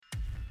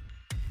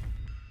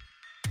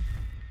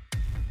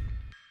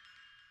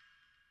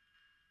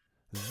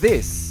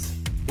This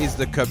is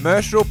the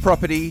Commercial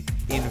Property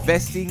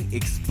Investing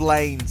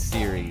Explained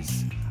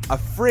series, a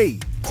free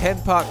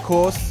 10-part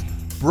course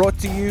brought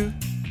to you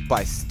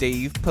by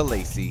Steve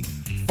Polisi.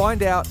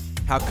 Find out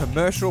how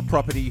commercial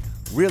property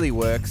really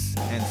works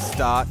and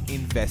start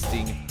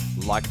investing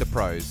like the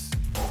pros.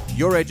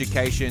 Your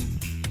education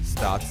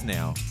starts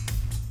now.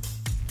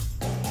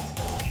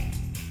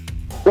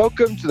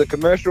 Welcome to the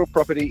Commercial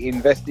Property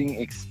Investing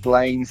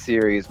Explained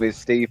series with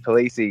Steve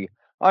Polisi.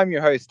 I'm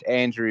your host,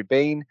 Andrew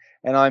Bean,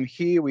 and I'm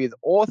here with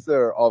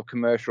author of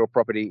Commercial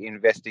Property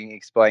Investing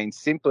Explained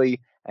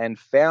Simply and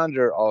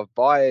founder of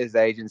buyer's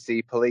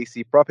agency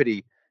Polisi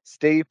Property,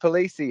 Steve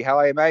Polisi. How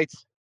are you, mate?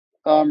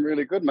 I'm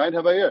really good, mate. How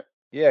about you?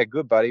 Yeah,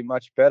 good, buddy.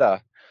 Much better.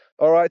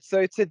 All right,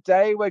 so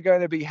today we're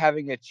going to be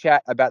having a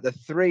chat about the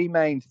three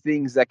main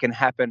things that can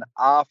happen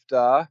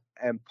after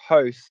and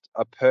post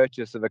a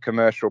purchase of a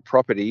commercial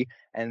property,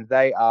 and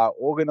they are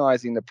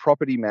organizing the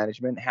property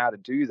management, how to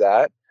do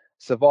that,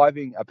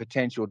 surviving a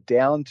potential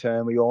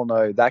downturn, we all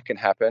know that can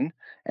happen,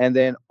 and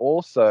then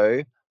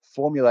also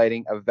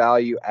formulating a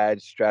value add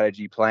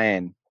strategy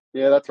plan.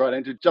 Yeah, that's right,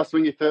 Andrew. Just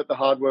when you thought the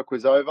hard work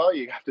was over,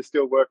 you have to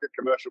still work at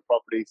commercial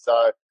property.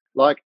 So,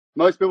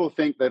 most people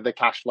think that the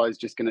cash flow is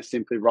just going to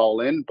simply roll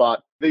in,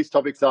 but these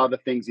topics are the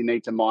things you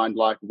need to mind,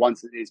 like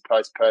once it is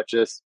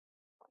post-purchase,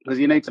 because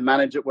you need to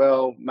manage it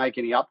well, make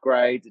any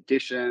upgrades,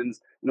 additions,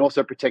 and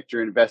also protect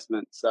your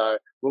investment. So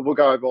we'll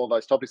go over all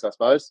those topics, I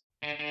suppose.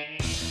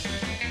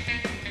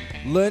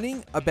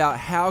 Learning about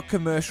how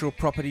commercial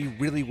property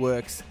really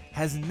works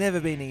has never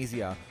been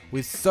easier,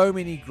 with so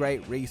many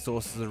great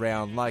resources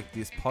around like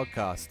this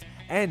podcast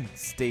and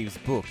Steve's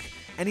book.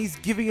 And he's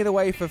giving it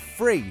away for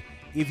free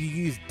if you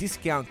use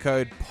discount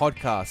code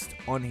podcast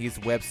on his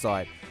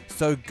website.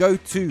 So go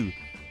to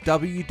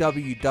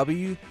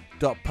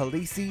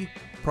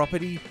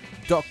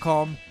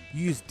www.polisiproperty.com,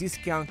 use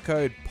discount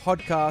code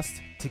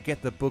podcast to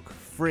get the book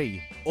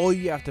free. All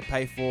you have to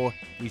pay for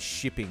is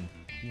shipping.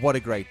 What a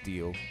great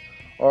deal.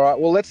 All right,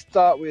 well, let's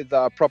start with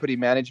property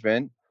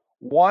management.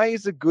 Why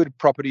is a good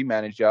property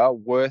manager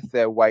worth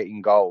their weight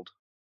in gold?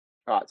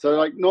 All right.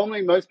 So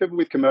normally most people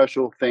with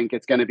commercial think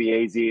it's going to be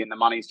easy and the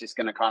money's just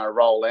going to kind of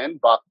roll in,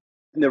 but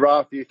there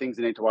are a few things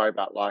you need to worry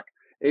about. Like,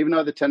 even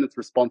though the tenant's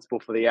responsible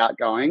for the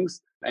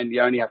outgoings and you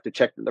only have to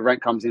check that the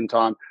rent comes in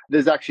time,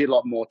 there's actually a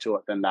lot more to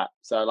it than that.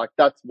 So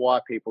that's why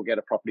people get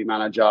a property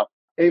manager.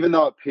 Even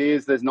though it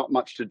appears there's not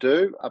much to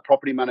do, a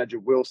property manager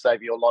will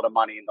save you a lot of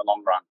money in the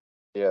long run.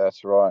 Yeah,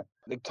 that's right.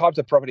 The types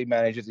of property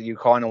managers that you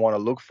kind of want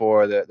to look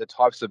for are the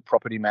types of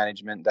property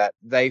management that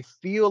they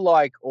feel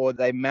like, or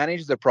they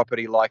manage the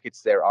property like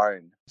it's their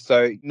own.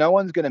 So no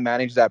one's going to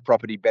manage that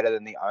property better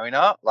than the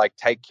owner, like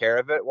take care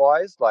of it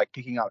wise, like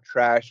picking up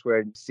trash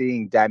when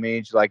seeing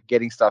damage, like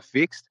getting stuff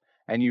fixed.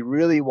 And you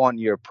really want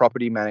your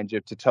property manager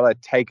to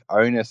take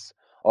onus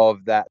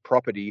of that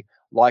property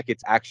like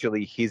it's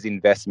actually his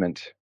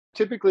investment.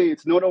 Typically,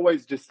 it's not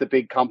always just the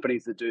big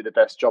companies that do the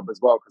best job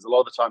as well, because a lot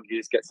of the time you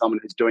just get someone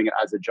who's doing it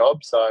as a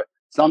job. So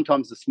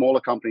sometimes the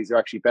smaller companies are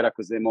actually better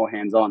because they're more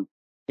hands-on.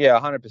 Yeah,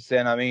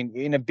 100%. I mean,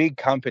 in a big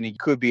company, it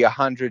could be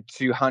 100,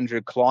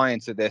 200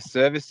 clients that they're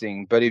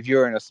servicing. But if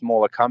you're in a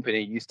smaller company,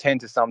 you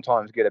tend to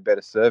sometimes get a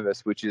better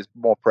service, which is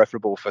more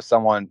preferable for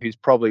someone who's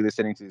probably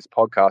listening to this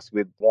podcast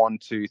with 1,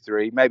 2,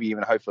 3, maybe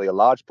even hopefully a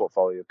large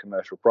portfolio of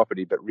commercial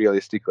property. But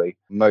realistically,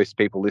 most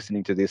people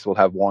listening to this will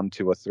have 1,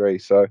 2, or 3.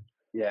 So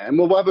yeah, and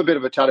we'll have a bit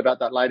of a chat about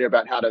that later,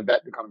 about how to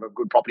vet kind of a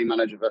good property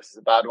manager versus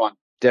a bad one.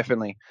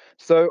 Definitely.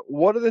 So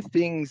what are the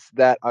things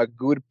that a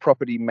good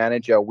property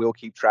manager will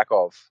keep track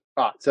of?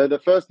 Right. So the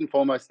first and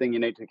foremost thing you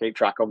need to keep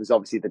track of is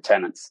obviously the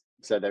tenants.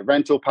 So their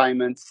rental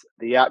payments,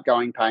 the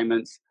outgoing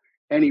payments,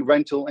 any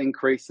rental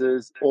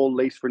increases or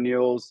lease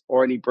renewals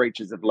or any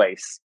breaches of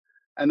lease.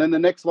 And then the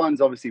next one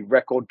is obviously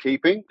record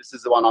keeping. This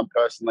is the one I'll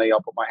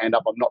put my hand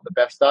up, I'm not the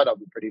best at. I'll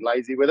be pretty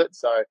lazy with it.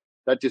 So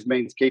that just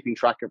means keeping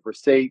track of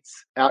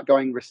receipts,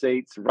 outgoing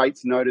receipts,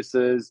 rates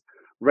notices,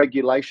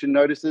 regulation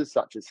notices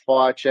such as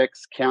fire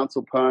checks,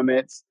 council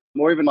permits,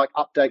 or even like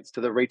updates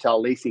to the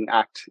Retail Leasing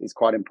Act is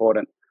quite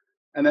important.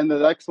 And then the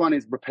next one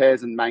is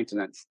repairs and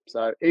maintenance.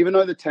 So even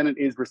though the tenant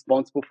is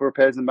responsible for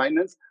repairs and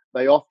maintenance,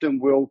 they often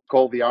will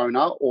call the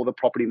owner or the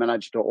property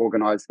manager to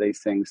organise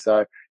these things.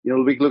 So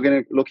you'll be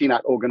looking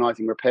at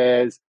organising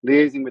repairs,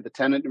 liaising with the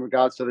tenant in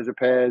regards to those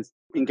repairs,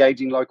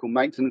 engaging local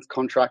maintenance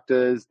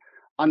contractors,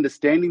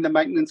 understanding the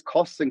maintenance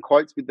costs and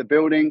quotes with the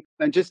building,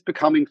 and just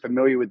becoming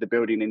familiar with the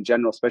building in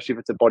general, especially if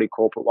it's a body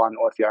corporate one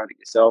or if you own it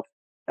yourself.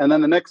 And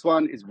then the next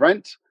one is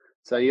rent.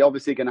 So you're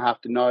obviously going to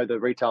have to know the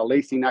Retail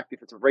Leasing Act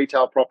if it's a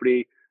retail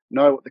property,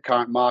 know what the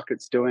current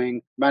market's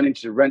doing,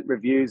 manage the rent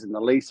reviews and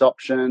the lease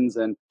options,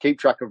 and keep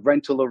track of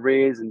rental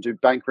arrears and do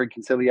bank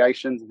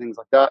reconciliations and things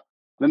like that.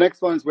 The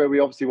next one is where we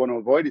obviously want to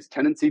avoid is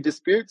tenancy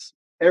disputes.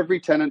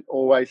 Every tenant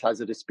always has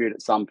a dispute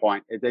at some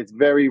point. It's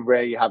very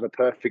rare you have a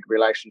perfect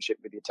relationship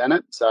with your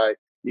tenant. So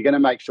you're going to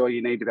make sure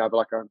you need to have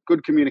like a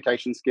good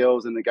communication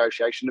skills and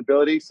negotiation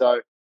ability.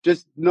 So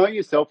just know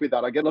yourself with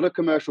that. I get a lot of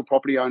commercial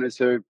property owners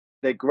who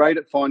They're great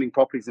at finding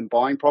properties and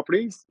buying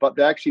properties, but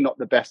they're actually not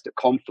the best at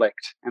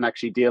conflict and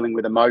actually dealing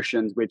with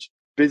emotions, which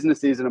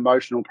business is an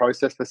emotional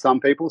process for some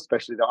people,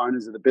 especially the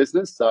owners of the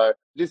business. So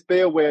just be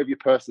aware of your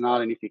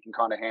personality and if you can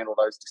kind of handle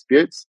those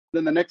disputes.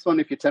 Then the next one,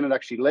 if your tenant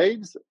actually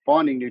leaves,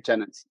 finding new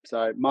tenants.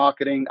 So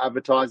marketing,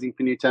 advertising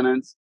for new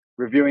tenants,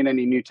 reviewing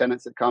any new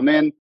tenants that come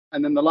in.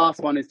 And then the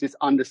last one is just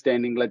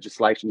understanding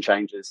legislation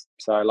changes.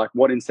 So like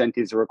what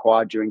incentives are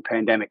required during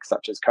pandemics,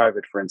 such as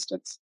COVID, for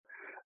instance.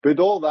 With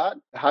all that,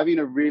 having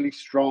a really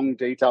strong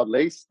detailed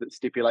lease that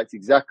stipulates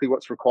exactly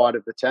what's required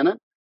of the tenant,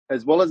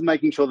 as well as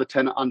making sure the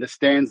tenant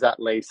understands that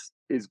lease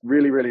is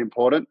really, really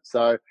important.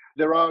 So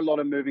there are a lot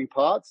of moving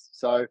parts.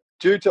 So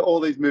due to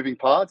all these moving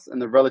parts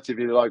and the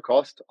relatively low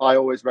cost, I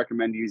always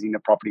recommend using a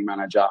property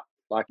manager.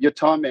 Like your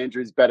time,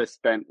 Andrew, is better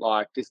spent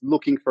like just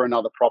looking for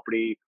another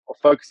property or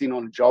focusing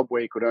on a job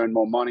where you could earn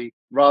more money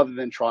rather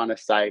than trying to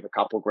save a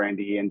couple grand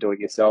a year and do it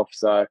yourself.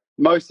 So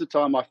most of the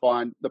time I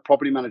find the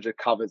property manager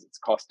covers its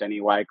cost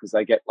anyway because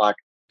they get like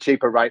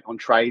cheaper rate on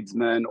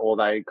tradesmen or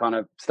they kind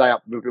of stay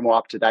up a little bit more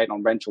up to date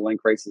on rental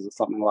increases or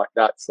something like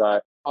that. So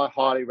I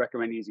highly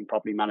recommend using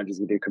property managers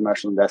who do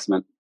commercial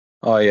investment.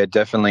 Oh, yeah,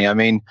 definitely. I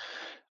mean,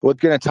 we're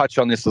going to touch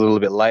on this a little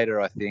bit later,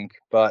 I think,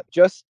 but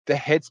just the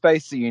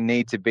headspace that you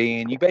need to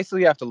be in, you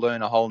basically have to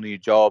learn a whole new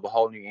job, a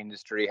whole new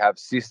industry, have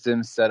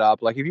systems set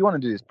up. Like if you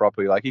want to do this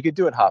properly, like you could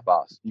do it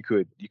half-assed. You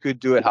could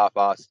do it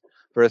half-assed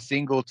for a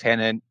single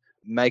tenant,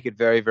 make it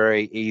very,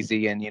 very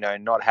easy and,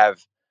 not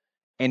have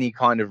any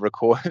kind of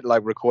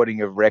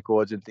recording of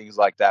records and things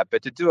like that.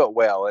 But to do it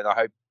well, and I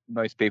hope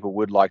most people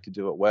would like to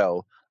do it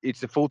well,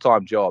 it's a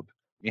full-time job,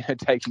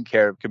 taking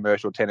care of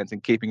commercial tenants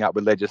and keeping up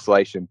with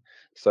legislation.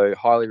 So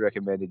highly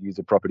recommended use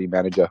a property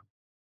manager.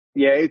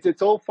 Yeah,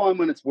 it's all fine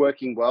when it's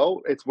working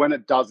well. It's when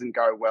it doesn't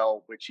go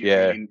well, which you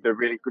need the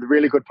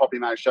really good property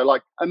manager. So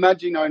like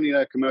imagine owning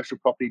a commercial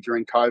property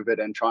during COVID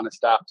and trying to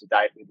stay up to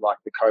date with like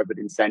the COVID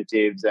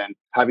incentives and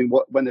having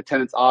when the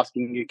tenant's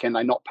asking you, can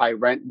they not pay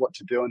rent, what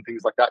to do and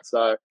things like that.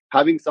 So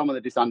having someone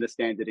that just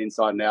understands it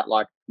inside and out,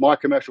 like my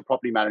commercial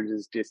property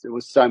managers it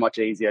was so much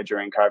easier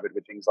during COVID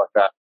with things like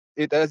that.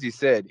 As you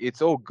said,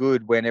 it's all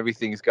good when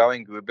everything's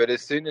going good, but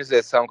as soon as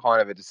there's some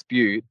kind of a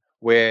dispute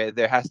where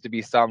there has to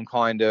be some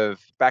kind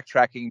of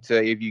backtracking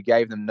to if you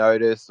gave them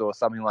notice or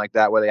something like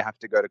that, where they have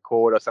to go to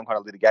court or some kind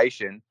of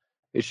litigation,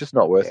 it's just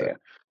not worth it.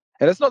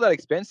 And it's not that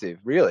expensive,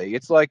 really.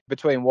 It's like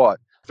between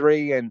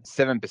 3 and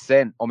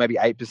 7% or maybe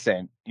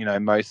 8%,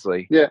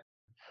 mostly. Yeah.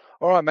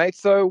 All right, mate.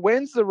 So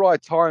when's the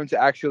right time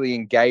to actually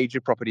engage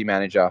a property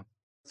manager?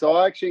 So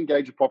I actually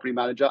engage a property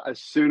manager as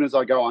soon as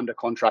I go under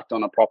contract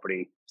on a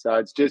property. So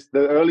it's just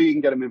the earlier you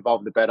can get them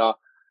involved, the better.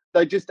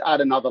 They just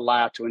add another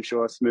layer to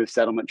ensure a smooth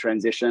settlement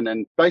transition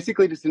and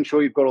basically just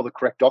ensure you've got all the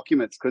correct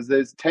documents because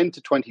there's 10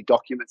 to 20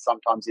 documents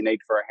sometimes you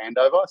need for a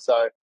handover.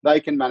 So they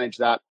can manage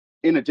that.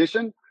 In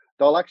addition,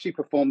 they'll actually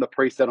perform the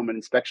pre-settlement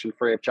inspection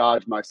free of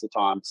charge most of the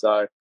time.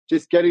 So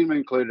just getting them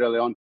included early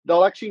on.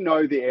 They'll actually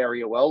know the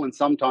area well and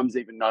sometimes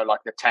even know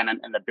like the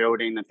tenant and the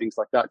building and things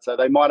like that. So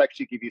they might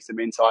actually give you some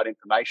inside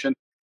information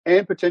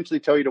and potentially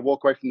tell you to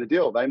walk away from the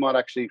deal. They might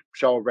actually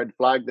show a red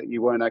flag that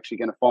you weren't actually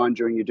going to find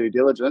during your due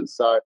diligence.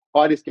 So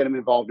I just get them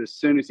involved as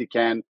soon as you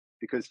can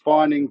because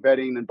finding,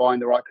 vetting and buying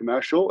the right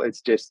commercial,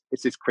 it's just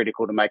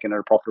critical to making it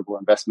a profitable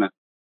investment.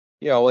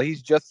 Yeah, well,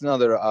 he's just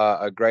another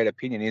a great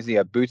opinion, is he?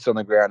 A boots on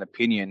the ground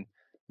opinion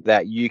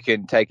that you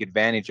can take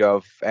advantage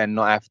of and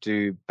not have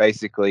to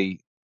basically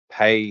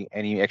pay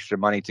any extra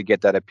money to get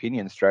that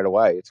opinion straight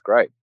away. It's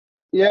great.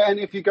 Yeah, and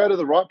if you go to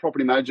the right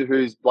property manager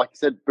who's, like you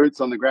said, boots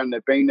on the ground,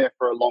 they've been there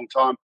for a long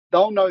time,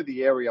 they'll know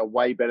the area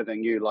way better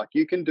than you. Like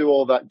you can do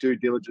all that due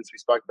diligence we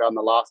spoke about in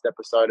the last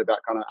episode about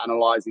kind of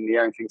analyzing the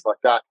area and things like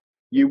that.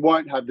 You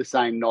won't have the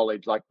same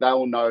knowledge. Like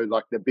they'll know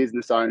like the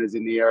business owners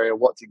in the area,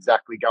 what's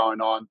exactly going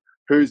on,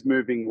 who's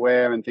moving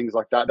where and things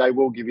like that. They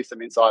will give you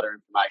some insider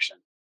information.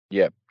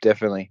 Yeah,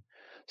 definitely.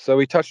 So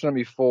we touched on it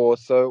before.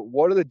 So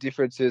what are the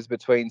differences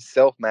between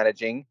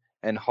self-managing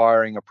and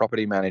hiring a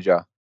property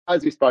manager?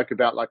 As we spoke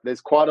about, like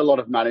there's quite a lot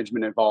of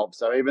management involved.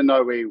 So even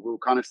though we were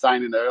kind of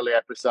saying in the early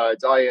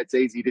episodes, oh yeah, it's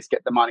easy, just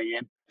get the money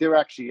in, there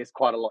actually is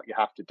quite a lot you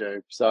have to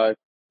do. So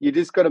you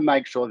just got to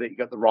make sure that you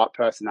got the right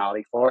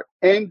personality for it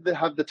and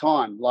have the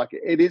time. Like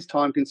it is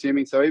time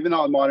consuming. So even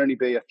though it might only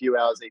be a few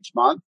hours each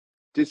month,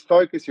 just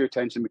focus your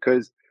attention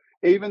because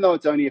even though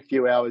it's only a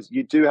few hours,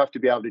 you do have to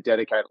be able to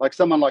dedicate. Like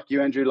someone like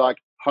you, Andrew, like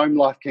home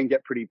life can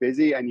get pretty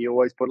busy and you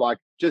always put like,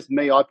 just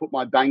me, I put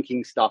my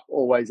banking stuff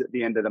always at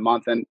the end of the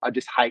month and I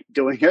just hate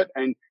doing it.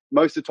 And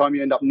most of the time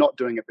you end up not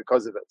doing it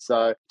because of it.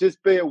 So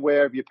just be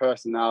aware of your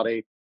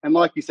personality. And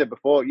like you said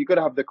before, you've got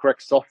to have the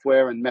correct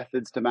software and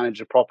methods to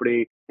manage a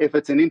property. If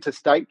it's an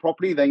interstate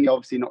property, then you're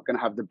obviously not going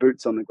to have the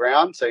boots on the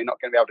ground. So you're not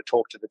going to be able to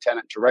talk to the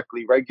tenant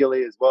directly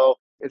regularly as well.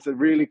 It's a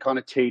really kind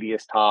of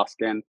tedious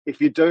task. And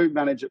if you do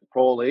manage it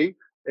poorly,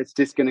 it's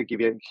just going to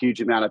give you a huge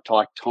amount of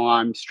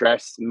time,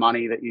 stress,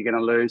 money that you're going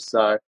to lose.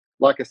 So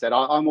like I said,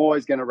 I'm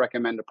always going to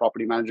recommend a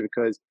property manager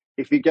because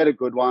If you get a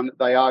good one,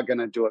 they are going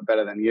to do it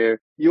better than you.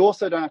 You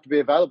also don't have to be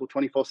available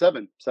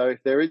 24/7. So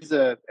if there is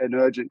an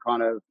urgent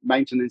kind of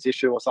maintenance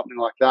issue or something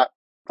like that,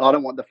 I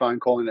don't want the phone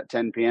calling at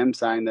 10 p.m.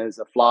 saying there's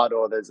a flood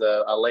or there's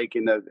a leak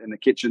in the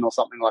kitchen or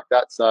something like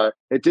that. So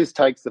it just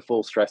takes the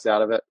full stress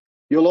out of it.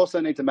 You'll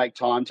also need to make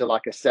time to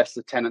like assess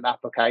the tenant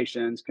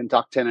applications,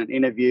 conduct tenant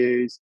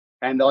interviews.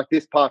 And like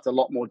this part's a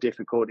lot more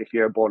difficult if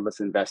you're a borderless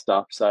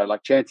investor. So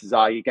like chances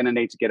are you're going to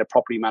need to get a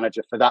property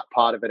manager for that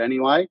part of it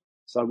anyway.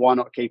 So why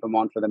not keep them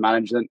on for the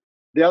management?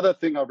 The other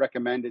thing I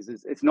recommend is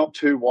it's not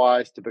too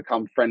wise to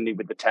become friendly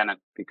with the tenant,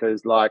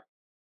 because like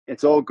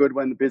it's all good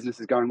when the business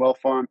is going well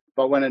for them,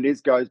 but when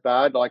it goes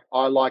bad, like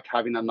I like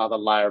having another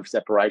layer of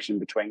separation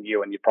between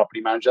you and your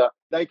property manager.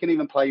 They can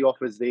even play you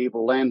off as the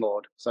evil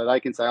landlord. So they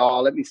can say, oh,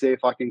 let me see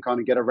if I can kind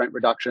of get a rent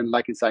reduction.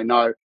 They can say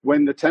no.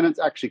 When the tenant's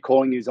actually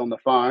calling you on the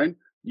phone,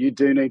 you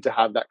do need to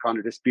have that kind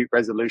of dispute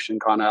resolution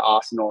kind of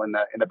arsenal in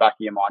the back of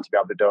your mind to be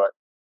able to do it.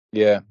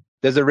 Yeah.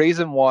 There's a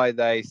reason why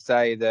they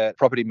say that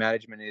property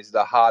management is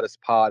the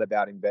hardest part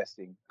about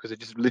investing, because it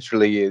just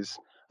literally is.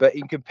 But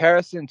in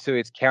comparison to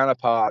its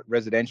counterpart,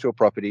 residential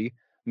property,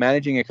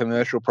 managing a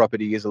commercial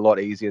property is a lot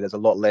easier. There's a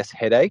lot less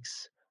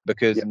headaches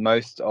because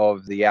most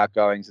of the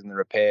outgoings and the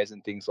repairs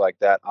and things like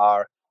that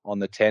are on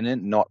the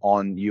tenant, not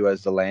on you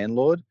as the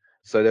landlord.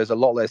 So there's a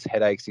lot less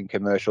headaches in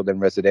commercial than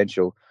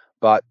residential,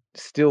 but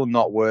still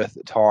not worth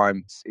the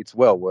time. It's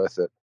well worth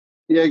it.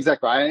 Yeah,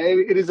 exactly.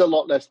 It is a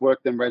lot less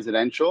work than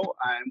residential.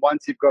 And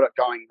once you've got it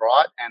going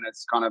right and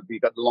it's kind of,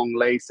 you've got the long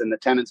lease and the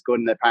tenant's good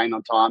and they're paying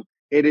on time,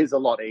 it is a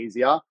lot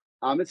easier.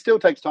 It still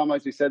takes time,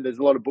 as we said, there's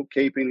a lot of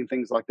bookkeeping and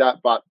things like that,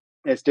 but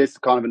it's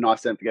just kind of a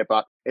nice thing to get.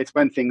 But it's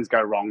when things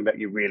go wrong that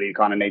you really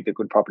kind of need the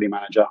good property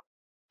manager.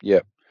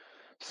 Yeah.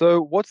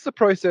 So what's the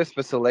process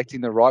for selecting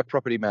the right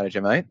property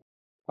manager, mate?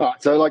 All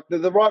right, so like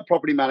the right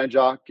property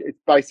manager, it's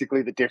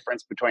basically the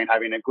difference between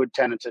having a good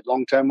tenanted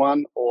long-term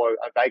one or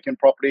a vacant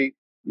property.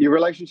 Your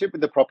relationship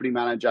with the property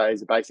manager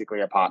is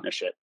basically a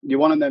partnership. You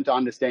want them to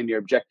understand your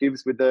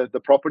objectives with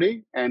the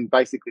property and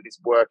basically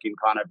just work in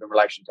kind of in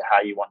relation to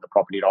how you want the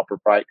property to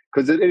operate,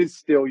 because it is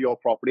still your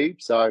property.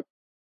 So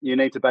you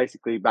need to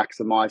basically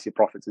maximize your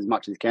profits as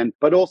much as you can,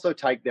 but also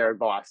take their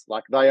advice.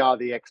 Like they are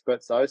the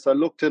experts, though. So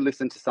look to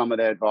listen to some of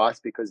their advice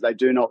because they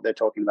do know what they're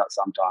talking about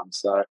sometimes.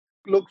 So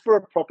look for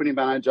a property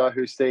manager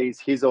who sees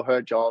his or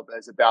her job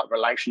as about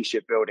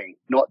relationship building,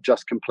 not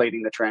just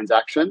completing the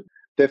transaction.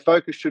 Their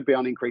focus should be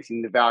on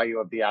increasing the value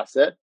of the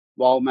asset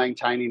while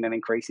maintaining and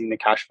increasing the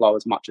cash flow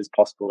as much as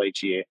possible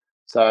each year.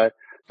 So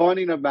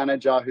finding a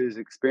manager who's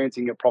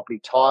experiencing your property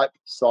type,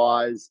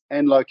 size,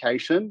 and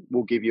location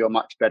will give you a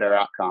much better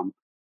outcome.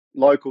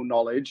 Local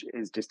knowledge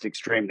is just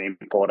extremely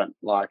important.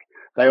 Like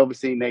they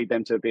obviously need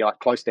them to be like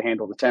close to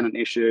handle the tenant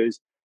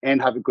issues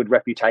and have a good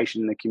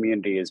reputation in the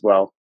community as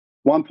well.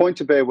 One point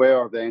to be aware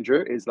of,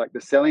 Andrew, is like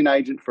the selling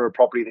agent for a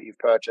property that you've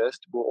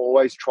purchased will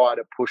always try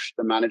to push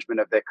the management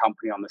of their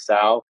company on the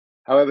sale.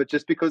 However,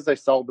 just because they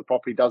sold the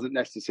property doesn't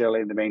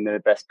necessarily mean they're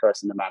the best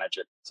person to manage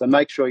it. So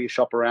make sure you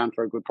shop around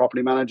for a good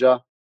property manager.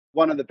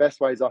 One of the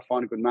best ways I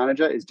find a good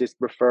manager is just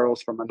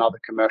referrals from another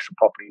commercial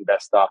property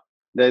investor.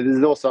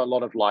 There's also a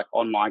lot of like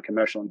online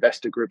commercial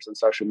investor groups on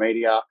social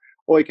media,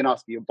 or you can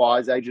ask your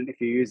buyer's agent if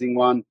you're using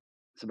one.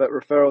 So, but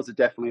referrals are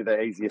definitely the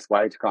easiest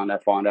way to kind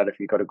of find out if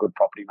you've got a good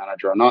property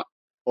manager or not.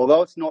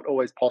 Although it's not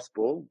always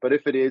possible, but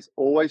if it is,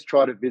 always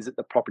try to visit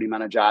the property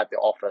manager at the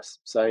office.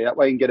 So that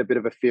way you can get a bit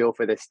of a feel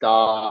for their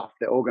staff,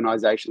 their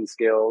organisation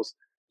skills.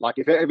 Like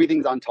if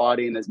everything's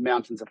untidy and there's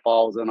mountains of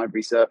files on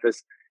every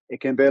surface, it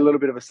can be a little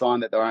bit of a sign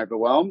that they're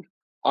overwhelmed.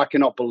 I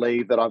cannot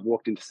believe that I've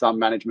walked into some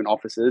management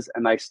offices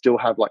and they still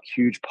have like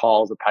huge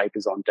piles of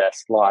papers on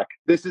desks. Like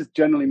this is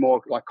generally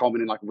more like common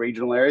in like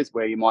regional areas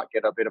where you might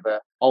get a bit of a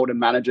older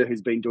manager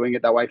who's been doing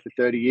it that way for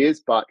 30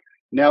 years. But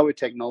now with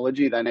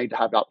technology, they need to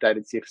have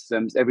updated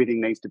systems. Everything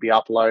needs to be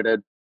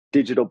uploaded,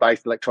 digital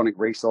based electronic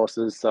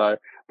resources. So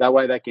that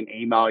way they can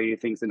email you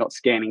things. They're not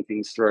scanning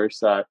things through.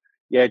 So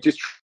yeah,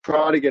 just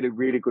try to get a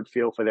really good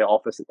feel for their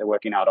office that they're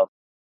working out of.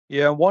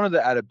 Yeah, one of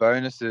the added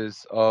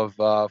bonuses of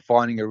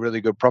finding a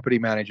really good property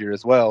manager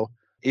as well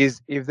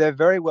is if they're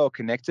very well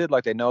connected,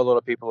 like they know a lot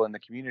of people in the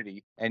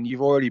community, and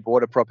you've already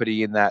bought a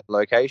property in that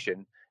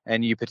location,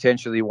 and you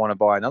potentially want to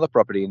buy another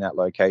property in that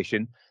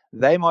location,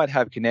 they might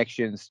have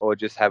connections or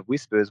just have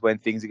whispers when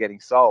things are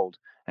getting sold.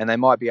 And they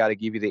might be able to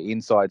give you the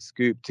inside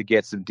scoop to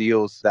get some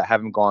deals that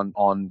haven't gone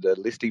on the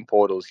listing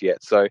portals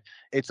yet. So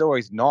it's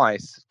always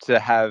nice to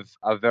have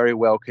a very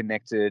well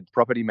connected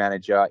property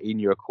manager in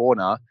your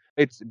corner.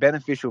 It's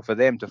beneficial for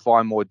them to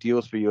find more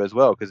deals for you as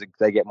well because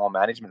they get more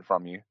management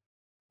from you.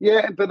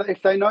 Yeah, but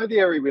if they know the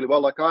area really well,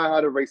 like I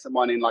had a recent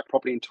one in like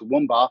property in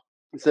Toowoomba.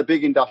 It's a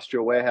big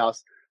industrial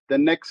warehouse. The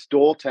next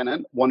door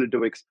tenant wanted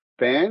to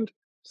expand.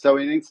 So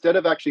instead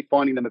of actually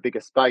finding them a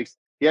bigger space,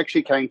 he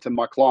actually came to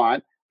my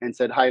client and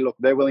said, hey, look,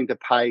 they're willing to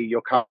pay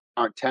your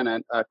current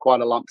tenant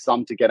quite a lump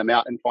sum to get them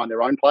out and find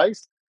their own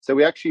place. So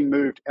we actually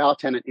moved our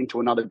tenant into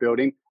another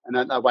building, and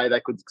that way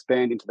they could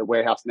expand into the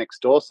warehouse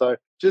next door. So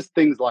just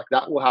things like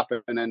that will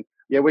happen. And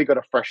yeah, we got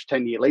a fresh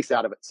 10-year lease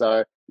out of it.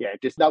 So yeah,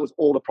 just that was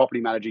all the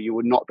property manager. You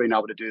would not been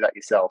able to do that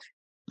yourself.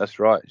 That's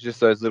right. It's just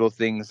those little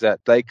things that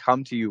they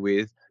come to you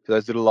with,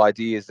 those little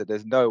ideas that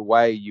there's no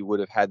way you would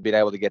have had been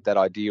able to get that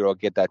idea or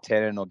get that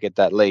tenant or get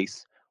that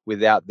lease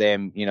without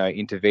them,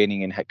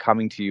 intervening and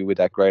coming to you with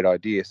that great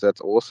idea. So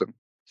that's awesome.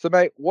 So,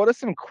 mate, what are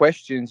some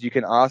questions you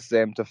can ask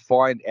them to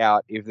find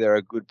out if they're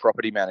a good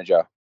property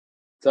manager?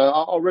 So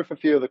I'll riff a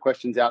few of the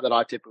questions out that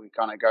I typically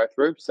kind of go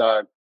through.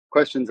 So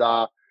questions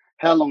are,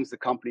 how long has the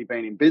company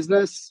been in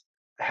business?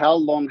 How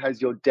long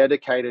has your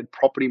dedicated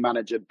property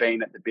manager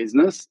been at the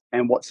business?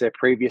 And what's their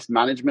previous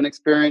management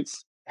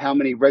experience? How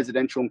many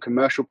residential and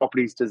commercial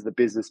properties does the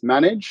business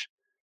manage?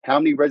 How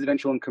many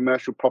residential and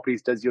commercial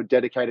properties does your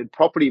dedicated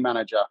property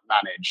manager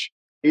manage?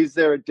 Is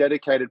there a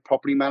dedicated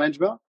property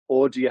manager,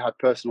 or do you have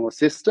personal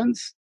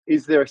assistants?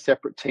 Is there a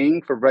separate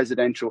team for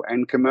residential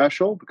and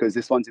commercial? Because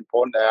this one's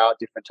important. There are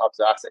different types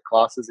of asset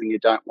classes, and you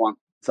don't want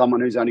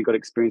someone who's only got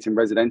experience in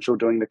residential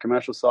doing the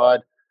commercial side.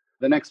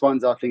 The next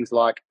ones are things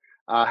like,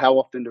 how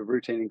often do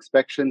routine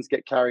inspections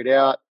get carried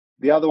out?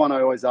 The other one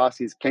I always ask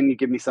is, can you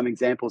give me some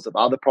examples of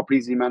other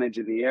properties you manage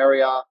in the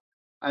area?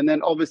 And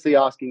then obviously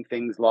asking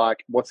things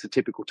like, what's the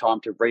typical time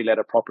to relet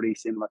a property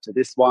similar to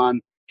this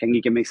one? Can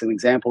you give me some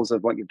examples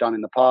of what you've done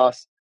in the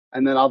past?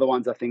 And then other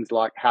ones are things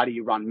like, how do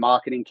you run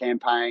marketing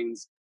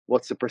campaigns?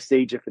 What's the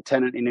procedure for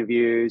tenant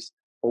interviews?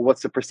 Or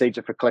what's the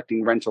procedure for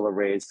collecting rental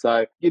arrears?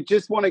 So you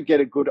just want to get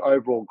a good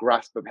overall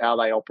grasp of how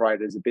they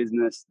operate as a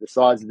business, the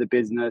size of the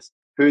business,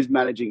 who's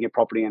managing your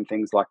property and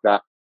things like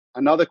that.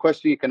 Another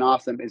question you can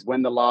ask them is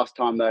when the last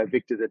time they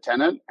evicted a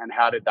tenant and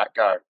how did that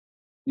go?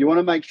 You want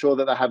to make sure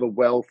that they have a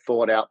well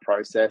thought out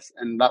process,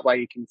 and that way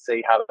you can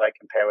see how they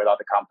compare with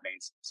other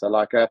companies. So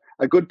like a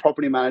good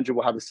property manager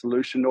will have a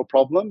solution to a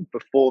problem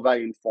before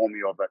they inform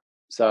you of it.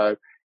 So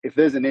if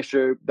there's an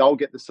issue, they'll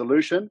get the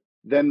solution,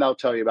 then they'll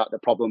tell you about the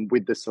problem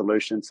with the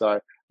solution. So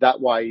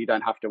that way you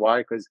don't have to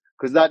worry,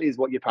 because that is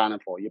what you're paying them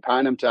for. You're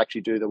paying them to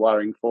actually do the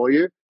worrying for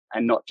you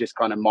and not just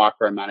kind of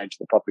micromanage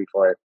the property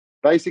for you.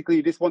 Basically,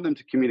 you just want them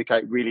to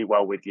communicate really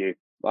well with you.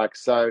 Like,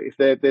 so if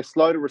they're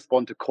slow to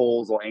respond to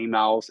calls or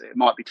emails, it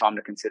might be time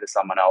to consider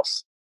someone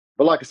else.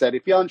 But like I said,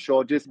 if you're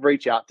unsure, just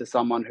reach out to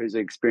someone who's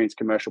an experienced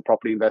commercial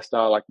property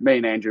investor. Like me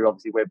and Andrew,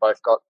 obviously, we've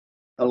both got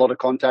a lot of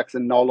contacts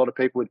and know a lot of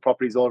people with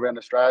properties all around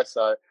Australia.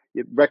 So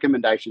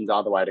recommendations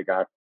are the way to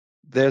go.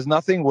 There's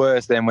nothing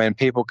worse than when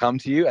people come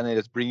to you and they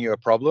just bring you a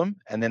problem,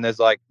 and then they're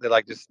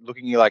like just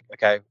looking at you like,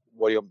 okay,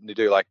 what do you want me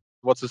to do? Like,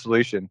 what's the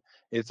solution?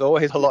 It's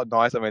always a lot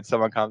nicer when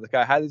someone comes, okay,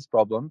 I had this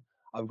problem.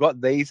 I've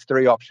got these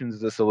 3 options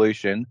as a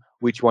solution.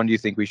 Which one do you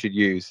think we should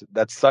use?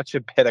 That's such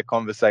a better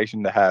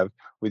conversation to have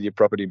with your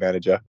property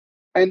manager.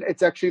 And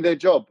it's actually their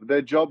job.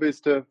 Their job is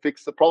to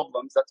fix the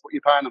problems. That's what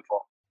you're paying them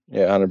for.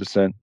 Yeah,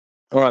 100%.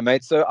 All right,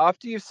 mate. So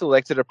after you've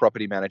selected a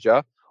property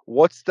manager,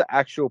 what's the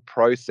actual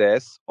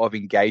process of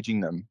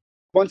engaging them?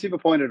 Once you've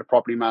appointed a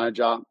property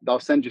manager, they'll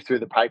send you through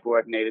the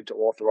paperwork needed to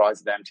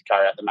authorise them to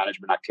carry out the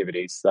management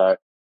activities. So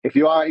if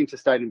you are an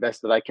interstate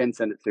investor, they can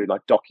send it through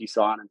like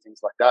DocuSign and things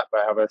like that.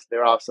 But however,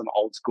 there are some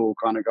old school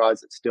kind of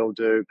guys that still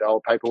do the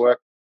old paperwork.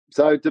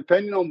 So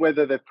depending on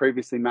whether they've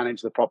previously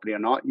managed the property or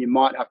not, you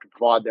might have to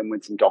provide them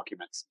with some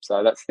documents.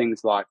 So that's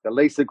things like the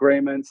lease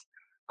agreements,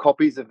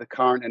 copies of the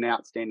current and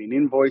outstanding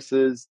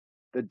invoices,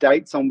 the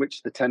dates on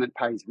which the tenant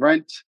pays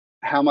rent,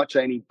 how much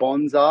any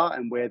bonds are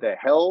and where they're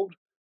held,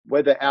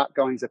 whether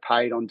outgoings are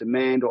paid on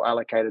demand or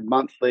allocated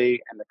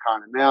monthly and the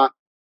current amount,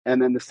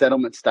 and then the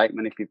settlement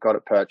statement if you've got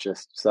it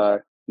purchased.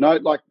 So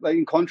note, like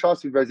in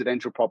contrast with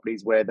residential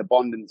properties where the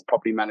bond in the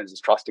property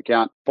manager's trust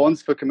account,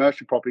 bonds for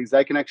commercial properties,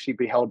 they can actually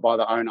be held by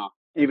the owner,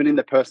 even in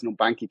the personal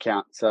bank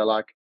account. So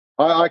like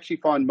I actually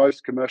find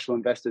most commercial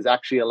investors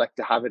actually elect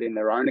to have it in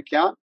their own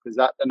account because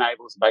that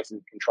enables basically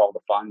to control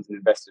the funds and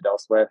invest it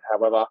elsewhere.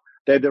 However,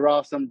 there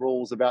are some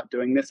rules about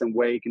doing this and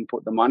where you can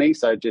put the money.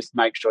 So just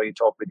make sure you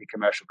talk with your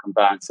commercial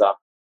conveyancer.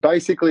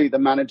 Basically, the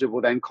manager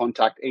will then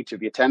contact each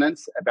of your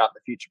tenants about the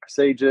future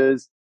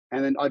procedures.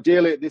 And then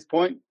ideally at this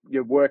point,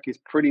 your work is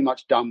pretty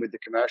much done with the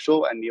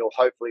commercial and you'll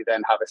hopefully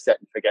then have a set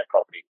and forget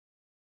property.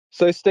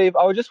 So, Steve,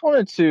 I just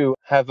wanted to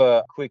have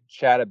a quick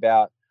chat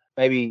about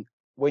maybe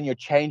when you're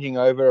changing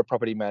over a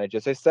property manager.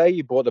 So say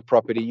you bought the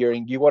property,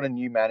 you want a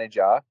new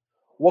manager.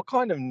 What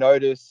kind of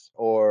notice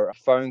or a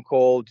phone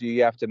call do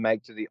you have to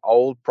make to the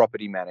old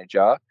property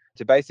manager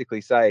to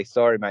basically say,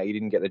 sorry, mate, you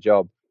didn't get the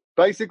job?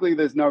 Basically,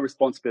 there's no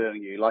responsibility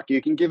on you. Like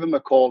you can give them a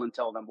call and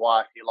tell them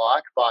why if you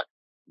like, but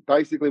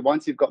basically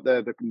once you've got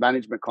the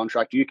management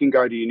contract, you can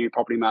go to your new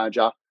property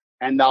manager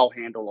and they'll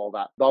handle all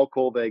that. They'll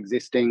call the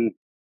existing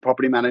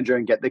property manager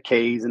and get the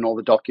keys and all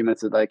the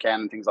documents that they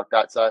can and things like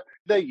that. So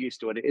they're used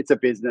to it. It's a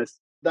business.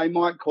 They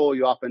might call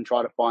you up and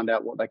try to find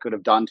out what they could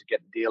have done to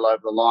get the deal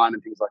over the line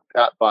and things like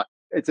that. But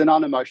it's an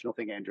unemotional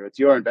thing, Andrew. It's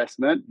your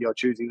investment. You're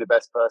choosing the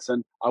best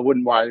person. I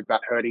wouldn't worry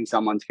about hurting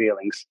someone's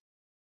feelings.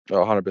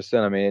 Oh,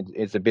 100%. I mean,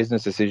 it's a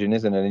business decision,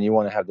 isn't it? And you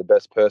want to have the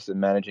best person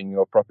managing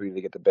your property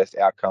to get the best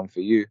outcome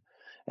for you.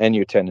 and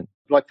your tenant.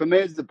 Like for me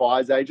as a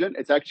buyer's agent,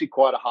 it's actually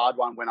quite a hard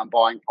one when I'm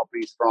buying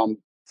properties from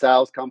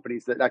sales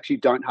companies that actually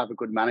don't have a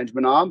good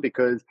management arm,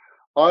 because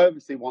I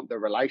obviously want the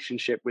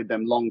relationship with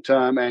them long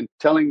term, and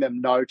telling them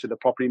no to the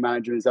property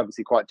manager is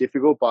obviously quite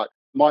difficult. But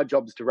my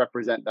job is to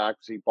represent the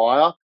actual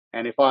buyer.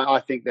 And if I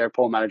think they're a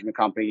poor management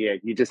company, yeah,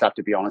 you just have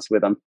to be honest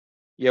with them.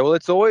 Yeah, well,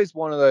 it's always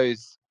one of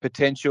those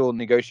potential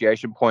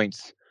negotiation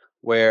points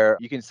where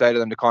you can say to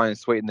them to kind of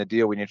sweeten the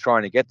deal when you're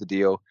trying to get the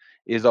deal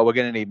is, oh, we're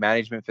going to need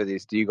management for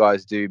this. Do you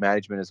guys do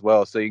management as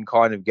well? So you can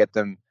kind of get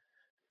them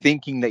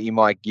thinking that you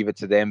might give it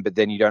to them, but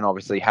then you don't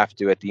obviously have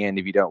to at the end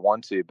if you don't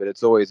want to. But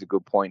it's always a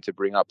good point to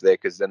bring up there,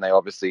 because then they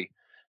obviously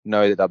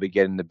know that they'll be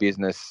getting the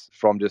business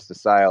from just the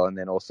sale and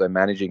then also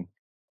managing.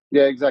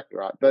 Yeah, exactly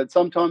right. But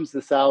sometimes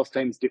the sales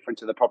team's different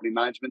to the property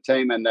management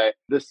team, and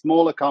the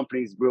smaller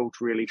companies will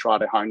really try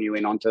to hone you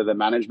in onto the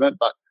management.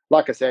 But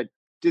like I said,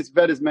 just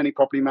vet as many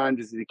property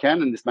managers as you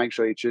can, and just make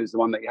sure you choose the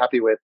one that you're happy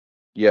with.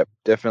 Yep,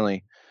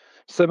 definitely.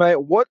 So,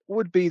 mate, what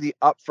would be the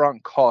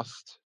upfront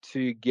cost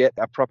to get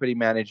a property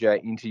manager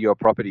into your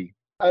property?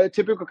 A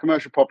typical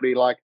commercial property,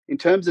 like in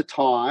terms of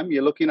time,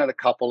 you're looking at a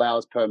couple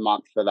hours per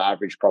month for the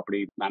average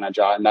property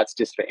manager, and that's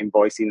just for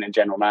invoicing and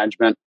general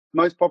management.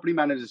 Most property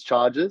managers'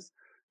 charges,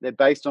 they're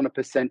based on a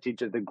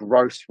percentage of the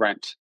gross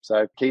rent.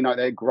 So keynote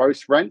their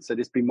gross rent. So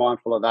just be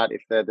mindful of that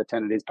if the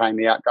tenant is paying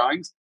the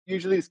outgoings.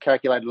 Usually it's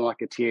calculated on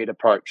like a tiered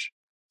approach.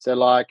 So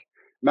like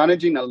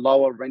managing a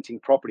lower renting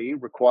property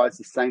requires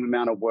the same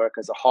amount of work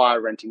as a higher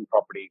renting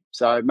property.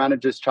 So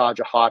managers charge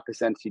a high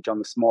percentage on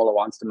the smaller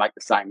ones to make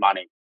the same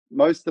money.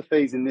 Most of the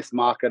fees in this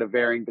market are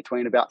varying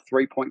between about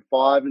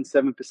 3.5 and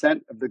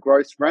 7% of the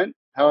gross rent.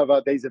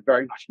 However, these are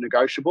very much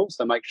negotiable.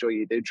 So make sure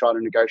you do try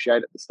to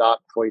negotiate at the start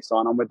before you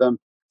sign on with them.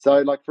 So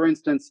like for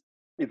instance,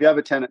 if you have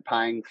a tenant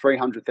paying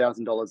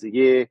 $300,000 a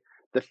year,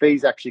 the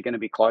fee's actually going to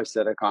be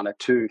closer to kind of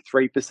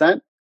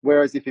 2-3%.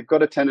 Whereas if you've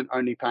got a tenant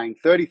only paying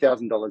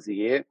 $30,000 a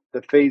year,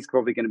 the fee's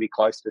probably going to be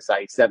close to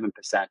say 7%.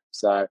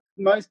 So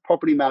most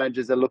property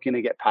managers are looking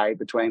to get paid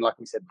between, like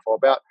we said before,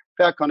 about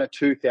kind of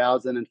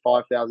 $2,000 and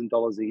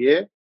 $5,000 a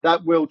year.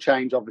 That will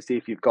change, obviously,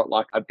 if you've got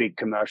like a big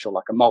commercial,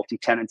 like a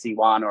multi-tenancy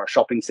one or a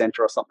shopping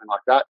center or something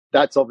like that.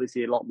 That's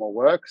obviously a lot more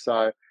work.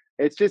 So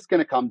it's just going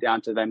to come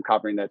down to them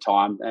covering their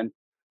time. And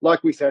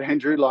like we said,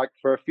 Andrew, like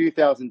for a few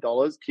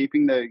 $1,000s,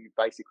 keeping the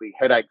basically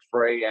headache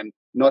free and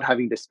not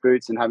having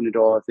disputes and having to do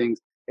all the things,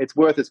 it's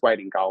worth its weight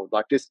in gold.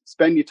 Like just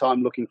spend your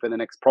time looking for the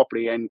next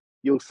property and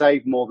you'll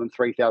save more than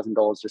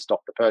 $3,000 just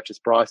off the purchase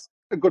price.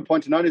 A good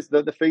point to note is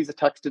that the fees are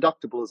tax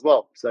deductible as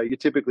well. So you're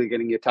typically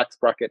getting your tax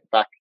bracket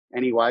back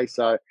anyway.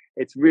 So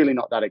it's really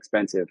not that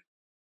expensive.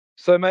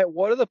 So, mate,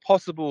 what are the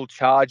possible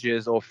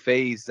charges or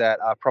fees that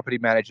a property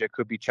manager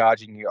could be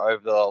charging you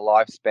over the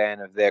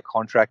lifespan of their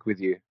contract with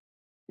you?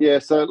 Yeah,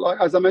 so like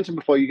as I mentioned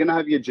before, you're going to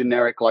have your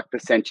generic like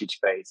percentage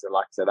fees. So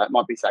like so that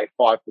might be say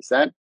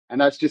 5%,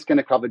 and that's just going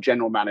to cover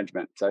general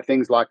management. So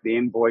things like the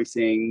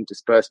invoicing,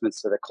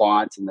 disbursements to the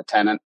clients and the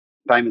tenant,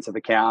 payments of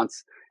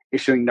accounts,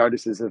 issuing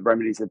notices of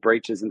remedies of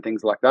breaches and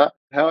things like that.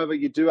 However,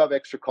 you do have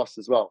extra costs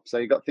as well. So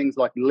you've got things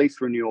like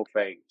lease renewal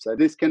fee. So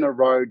this can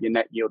erode your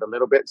net yield a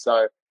little bit.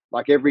 So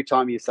like every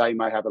time you say you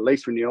may have a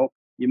lease renewal,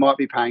 you might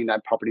be paying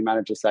that property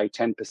manager say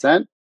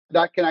 10%.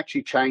 That can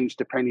actually change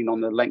depending on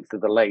the length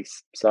of the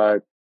lease. So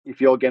if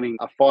you're getting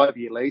a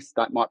 5-year lease,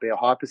 that might be a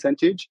high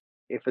percentage.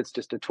 If it's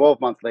just a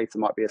 12-month lease, it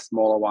might be a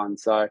smaller one.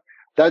 So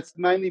that's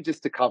mainly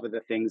just to cover the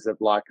things of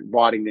like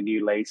writing the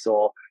new lease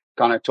or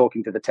kind of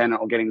talking to the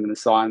tenant or getting them to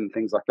sign and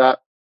things like that.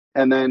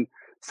 And then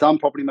some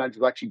property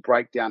managers will actually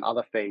break down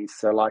other fees.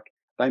 So like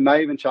they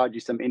may even charge you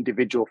some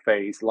individual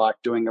fees, like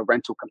doing a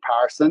rental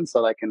comparison.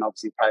 So they can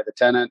obviously pay the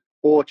tenant,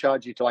 or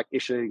charge you to like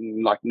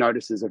issuing like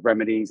notices of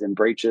remedies and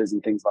breaches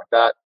and things like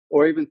that.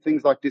 Or even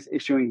things like this,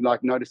 issuing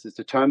like notices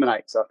to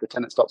terminate. So if the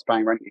tenant stops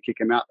paying rent, you kick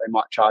them out, they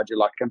might charge you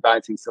like a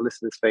conveyancing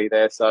solicitor's fee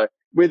there. So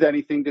with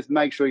anything, just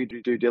make sure you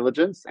do due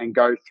diligence and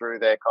go through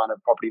their kind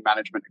of property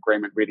management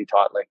agreement really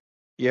tightly.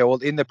 Yeah, well,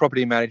 in the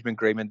property management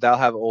agreement, they'll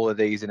have all of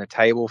these in a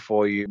table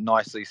for you,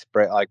 nicely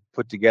spread, like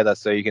put together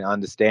so you can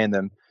understand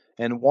them.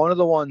 And one of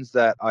the ones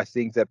that I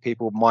think that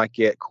people might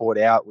get caught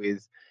out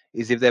with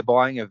is if they're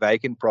buying a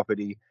vacant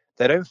property,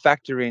 they don't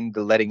factor in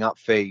the letting up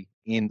fee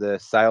in the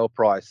sale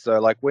price.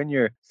 So like when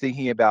you're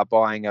thinking about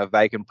buying a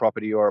vacant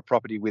property or a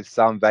property with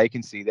some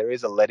vacancy, there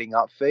is a letting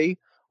up fee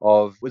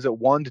of, was it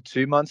 1 to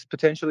 2 months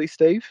potentially,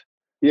 Steve?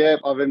 Yeah,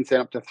 I've even seen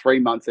up to 3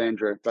 months,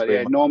 Andrew. But 3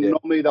 yeah, months, yeah.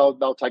 normally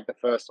they'll take the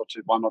first or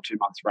two, 1 or 2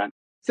 months rent.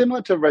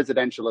 Similar to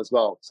residential as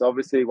well. So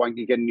obviously when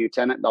you get a new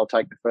tenant, they'll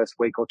take the first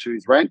week or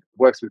two's rent.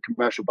 Works with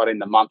commercial, but in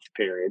the month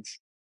periods.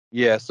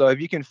 Yeah, so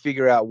if you can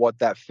figure out what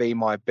that fee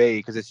might be,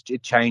 because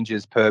it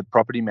changes per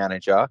property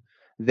manager,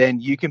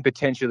 then you can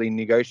potentially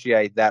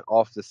negotiate that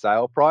off the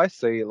sale price.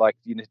 So you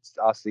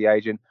ask the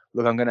agent,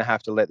 look, I'm going to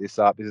have to let this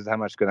up. This is how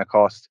much it's going to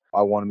cost.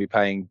 I want to be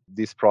paying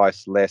this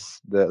price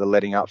less the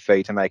letting up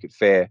fee to make it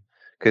fair,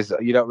 because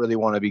you don't really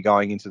want to be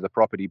going into the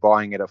property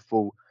buying at a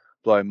full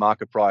blown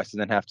market price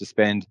and then have to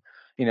spend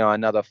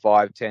another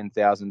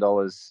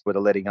 $5,000-$10,000 with a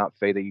letting up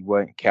fee that you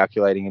weren't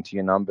calculating into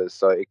your numbers.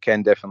 So it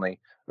can definitely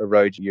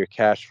erode your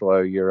cash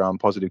flow, your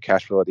positive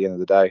cash flow at the end of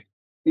the day.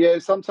 Yeah,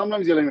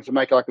 sometimes you'll have to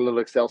make like a little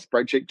Excel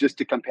spreadsheet just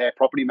to compare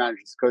property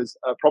managers, because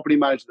a property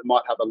manager that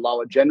might have a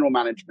lower general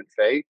management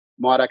fee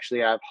might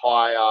actually have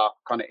higher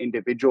kind of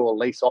individual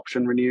lease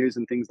option renews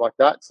and things like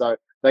that. So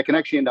they can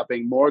actually end up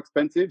being more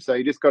expensive. So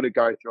you just got to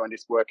go through and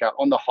just work out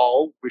on the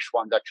whole which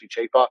one's actually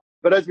cheaper.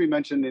 But as we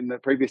mentioned in the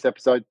previous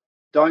episode,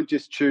 don't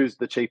just choose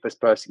the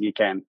cheapest person you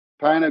can.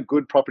 Paying a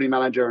good property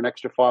manager an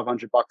extra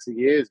 $500 a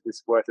year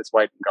is worth its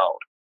weight in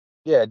gold.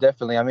 Yeah,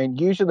 definitely. I mean,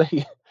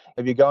 usually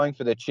if you're going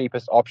for the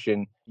cheapest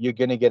option, you're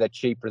going to get a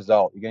cheap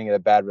result. You're going to get a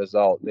bad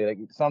result.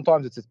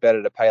 Sometimes it's just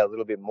better to pay a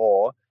little bit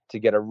more to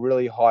get a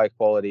really high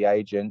quality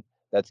agent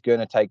that's going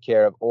to take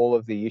care of all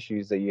of the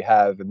issues that you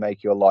have and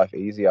make your life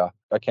easier.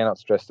 I cannot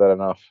stress that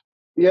enough.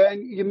 Yeah,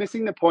 and you're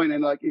missing the point.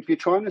 And like, if you're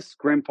trying to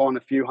scrimp on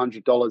a few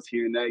 $100s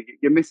here and there,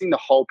 you're missing the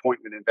whole point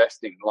with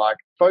investing. Like,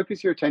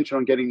 focus your attention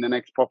on getting the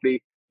next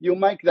property. You'll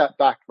make that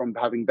back from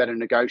having better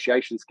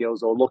negotiation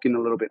skills or looking a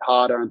little bit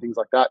harder and things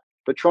like that.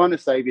 But trying to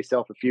save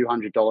yourself a few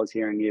 $100s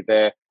here and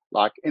there,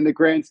 like in the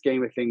grand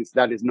scheme of things,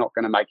 that is not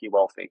going to make you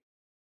wealthy.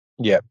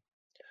 Yeah.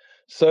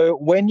 So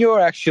when you're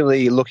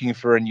actually looking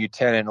for a new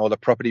tenant, or the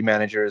property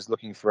manager is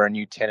looking for a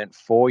new tenant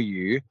for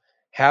you,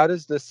 how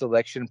does the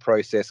selection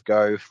process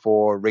go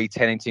for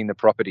re-tenanting the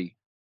property?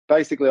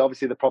 Basically,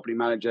 obviously, the property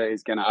manager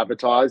is going to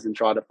advertise and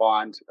try to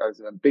find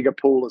as a bigger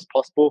pool as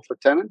possible for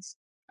tenants.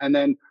 And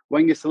then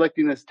when you're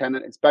selecting this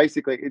tenant, it's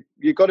basically,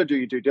 you've got to do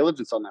your due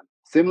diligence on them.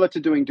 Similar to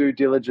doing due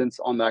diligence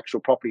on the actual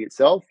property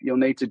itself, you'll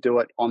need to do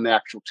it on the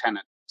actual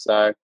tenant.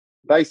 So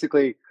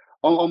basically,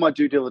 on my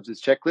due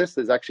diligence checklist,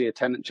 there's actually a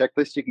tenant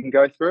checklist you can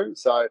go through.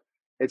 So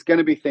it's going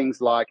to be things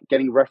like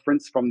getting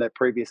reference from their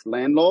previous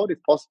landlord,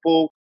 if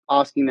possible,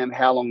 asking them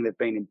how long they've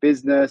been in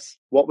business,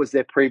 what was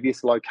their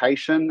previous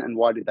location and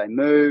why did they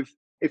move.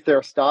 If they're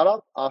a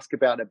startup, ask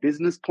about a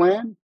business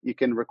plan. You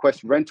can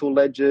request rental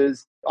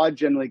ledgers. I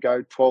generally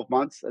go 12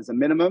 months as a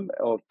minimum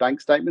of bank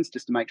statements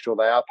just to make sure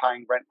they are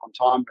paying rent on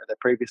time at their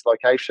previous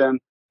location.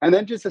 And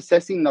then just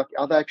assessing, like,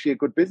 are they actually a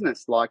good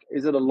business? Like,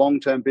 is it a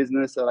long-term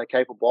business? Are they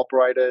capable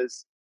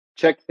operators?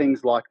 Check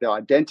things like their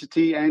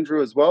identity,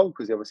 Andrew, as well,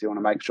 because you obviously want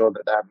to make sure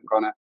that they haven't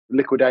kind of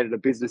liquidated a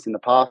business in the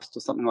past or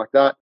something like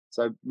that.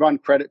 So run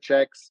credit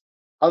checks.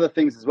 Other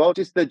things as well,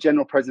 just the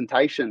general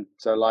presentation.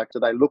 So like, do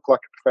they look like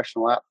a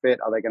professional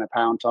outfit? Are they going to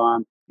pay on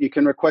time? You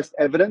can request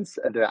evidence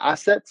of their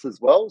assets as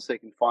well. So you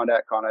can find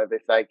out kind of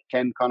if they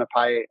can kind of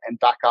pay and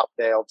back up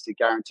their obviously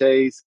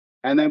guarantees.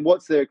 And then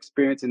what's their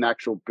experience in the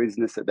actual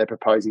business that they're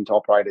proposing to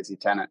operate as your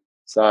tenant.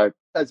 So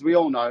as we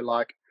all know,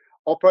 like,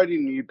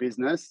 operating a new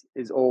business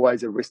is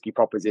always a risky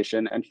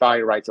proposition and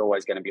failure rate's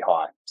always going to be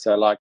high. So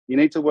like, you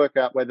need to work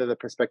out whether the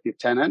prospective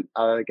tenant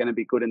are going to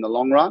be good in the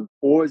long run,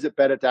 or is it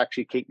better to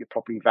actually keep your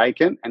property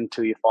vacant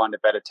until you find a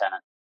better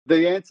tenant?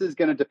 The answer is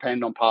going to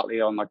depend on partly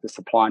on like the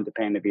supply and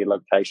demand of your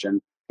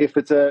location. If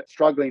it's a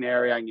struggling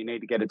area and you need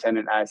to get a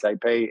tenant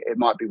ASAP, it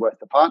might be worth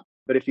the punt.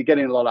 But if you're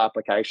getting a lot of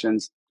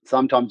applications,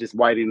 sometimes just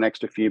waiting an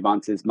extra few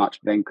months is much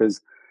better,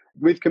 because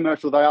with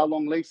commercial, they are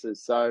long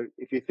leases. So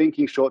if you're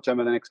thinking short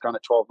term in the next kind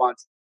of 12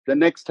 months, the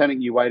next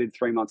tenant you waited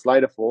 3 months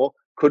later for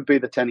could be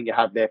the tenant you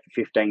have there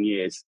for 15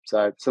 years.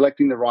 So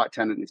selecting the right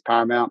tenant is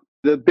paramount.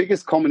 The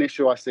biggest common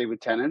issue I see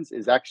with tenants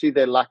is actually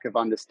their lack of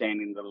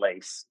understanding the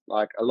lease.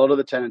 Like, a lot of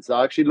the tenants, they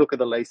actually look at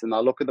the lease and they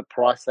look at the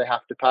price they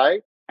have to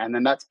pay. And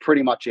then that's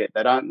pretty much it.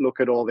 They don't look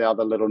at all the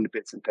other little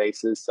bits and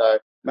pieces. So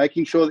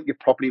making sure that your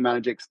property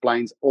manager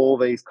explains all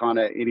these kind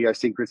of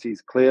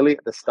idiosyncrasies clearly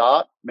at the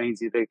start means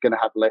they're going to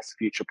have less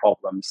future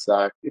problems.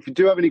 So if you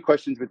do have any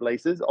questions with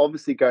leases,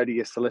 obviously go to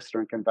your solicitor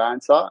and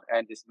conveyancer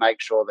and just make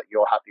sure that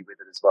you're happy with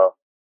it as well.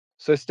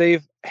 So,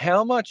 Steve,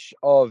 how much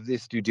of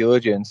this due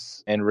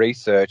diligence and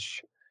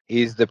research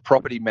is the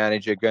property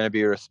manager going to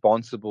be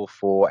responsible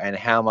for, and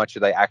how much are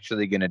they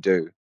actually going to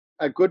do?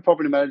 A good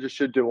property manager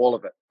should do all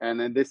of it. And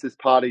then this is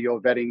part of your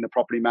vetting the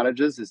property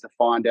managers, is to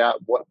find out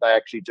what they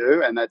actually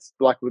do. And that's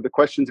like with the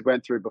questions we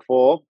went through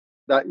before,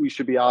 that we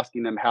should be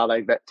asking them how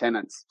they vet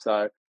tenants.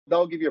 So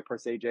they'll give you a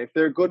procedure. If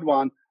they're a good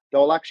one,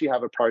 they'll actually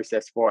have a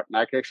process for it. And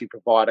they can actually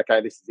provide,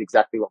 okay, this is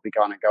exactly what we're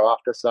going to go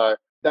after. So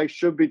they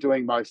should be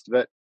doing most of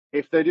it.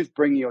 If they're just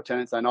bringing your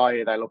tenants and, oh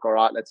yeah, they look all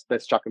right,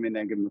 let's chuck them in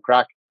there and give them a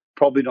crack,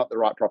 probably not the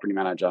right property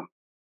manager.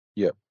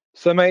 Yeah.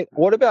 So, mate,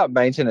 what about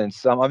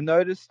maintenance? I've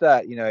noticed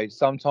that,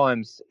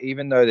 sometimes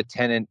even though the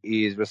tenant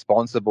is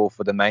responsible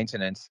for the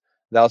maintenance,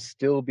 they'll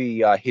still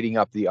be hitting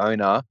up the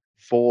owner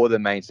for the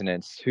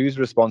maintenance. Who's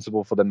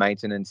responsible for the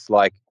maintenance,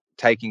 like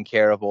taking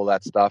care of all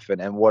that stuff?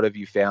 And what have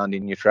you found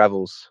in your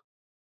travels?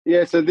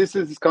 Yeah, so this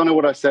is kind of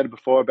what I said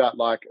before about,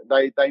 like,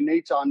 they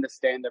need to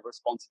understand their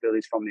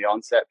responsibilities from the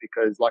onset,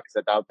 because, like I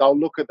said, they'll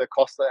look at the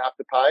costs they have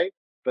to pay,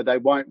 but they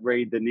won't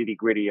read the nitty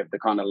gritty of the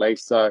kind of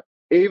lease. So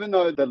even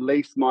though the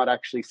lease might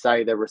actually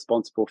say they're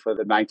responsible for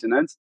the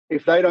maintenance,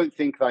 if they don't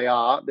think they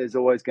are, there's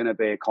always going to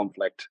be a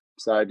conflict.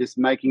 So just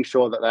making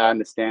sure that they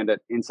understand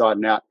it inside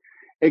and out.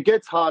 It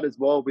gets hard as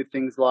well with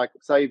things like,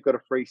 say you've got a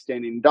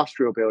freestanding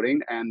industrial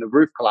building and the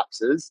roof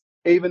collapses.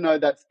 even though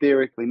that's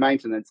theoretically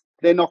maintenance,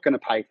 they're not going to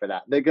pay for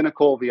that. They're going to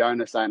call the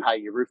owner saying, hey,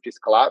 your roof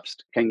just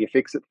collapsed. Can you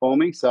fix it for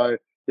me? So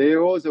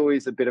there was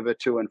always a bit of a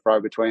to and fro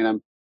between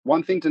them.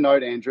 One thing to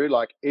note, Andrew,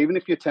 like even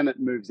if your tenant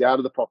moves out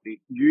of the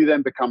property, you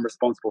then become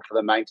responsible for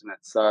the maintenance.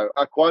 So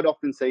I quite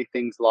often see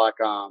things like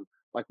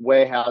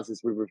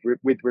warehouses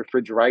with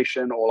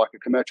refrigeration or like a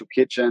commercial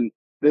kitchen.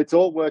 It's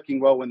all working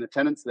well when the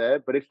tenant's there,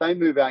 but if they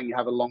move out and you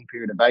have a long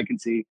period of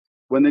vacancy,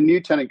 when the new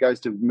tenant goes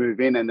to move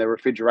in and the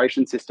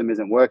refrigeration system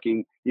isn't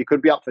working, you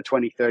could be up for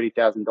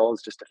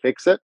 $20,000-$30,000 just to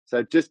fix it.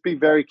 So just be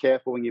very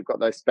careful when you've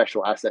got those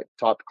special asset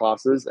type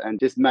classes,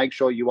 and just make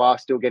sure you are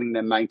still getting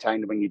them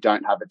maintained when you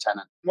don't have a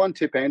tenant. One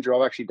tip, Andrew,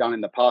 I've actually done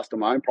in the past on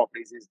my own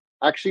properties is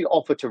actually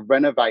offer to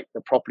renovate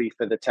the property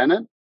for the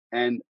tenant.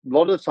 And a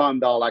lot of the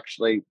time they'll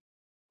actually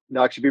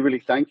be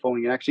really thankful,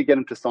 and you actually get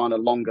them to sign a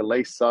longer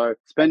lease. So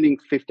spending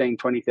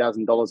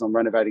 $15,000-$20,000 on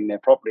renovating their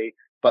property,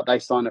 but they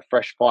sign a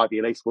fresh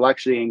 5-year lease, will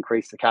actually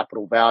increase the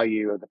capital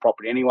value of the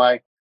property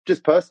anyway.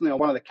 Just personally, on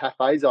one of the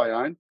cafes I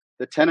own,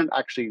 the tenant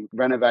actually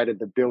renovated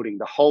the building,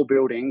 the whole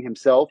building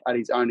himself at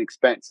his own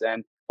expense.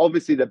 And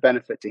obviously the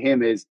benefit to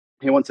him is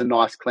he wants a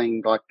nice,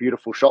 clean, like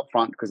beautiful shop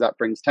front because that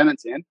brings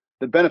tenants in.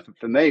 The benefit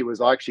for me was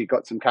I actually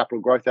got some capital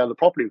growth out of the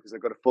property because I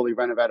got a fully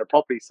renovated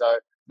property. So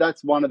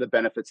that's one of the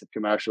benefits of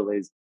commercial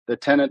is the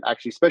tenant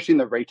actually, especially in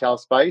the retail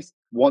space,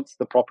 wants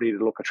the property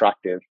to look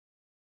attractive.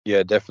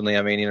 Yeah, definitely.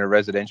 I mean, in a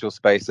residential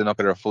space, they're not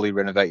going to fully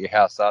renovate your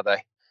house, are they?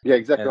 Yeah,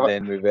 exactly And right.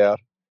 then move out.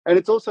 And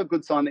it's also a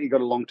good sign that you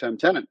got a long-term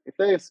tenant. If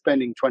they're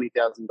spending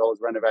 $20,000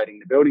 renovating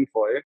the building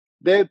for you,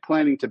 they're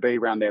planning to be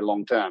around there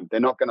long-term.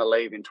 They're not going to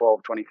leave in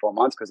 12, 24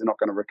 months because they're not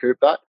going to recoup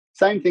that.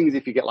 Same thing as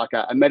if you get like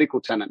a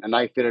medical tenant and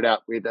they fit it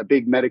out with a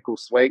big medical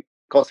suite,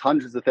 costs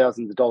hundreds of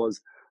thousands of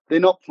dollars. They're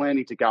not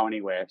planning to go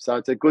anywhere. So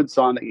it's a good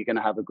sign that you're going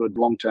to have a good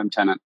long-term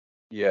tenant.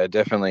 Yeah,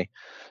 definitely.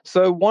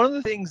 So one of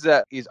the things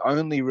that is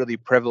only really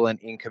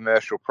prevalent in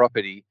commercial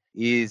property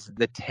is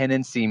the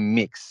tenancy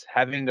mix,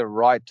 having the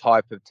right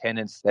type of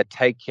tenants that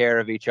take care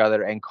of each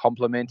other and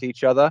complement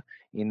each other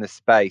in the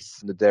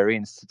space that they're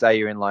in. Say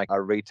you're in like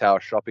a retail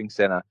shopping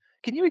center.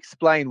 Can you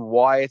explain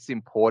why it's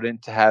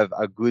important to have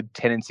a good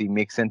tenancy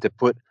mix and to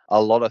put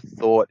a lot of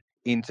thought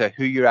into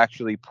who you're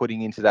actually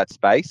putting into that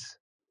space?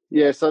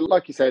 Yeah, so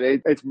like you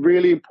said, it's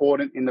really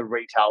important in the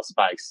retail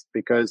space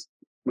because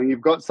when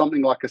you've got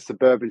something like a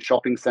suburban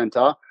shopping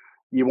center,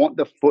 you want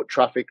the foot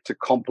traffic to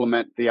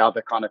complement the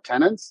other kind of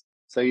tenants.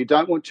 So you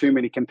don't want too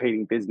many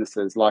competing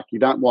businesses. Like you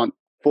don't want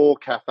 4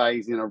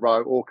 cafes in a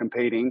row all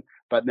competing,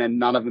 but then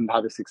none of them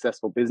have a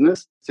successful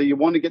business. So you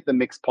want to get the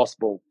mix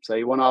possible. So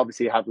you want to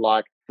obviously have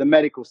like the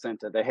medical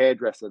center, the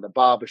hairdresser, the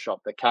barber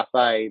shop, the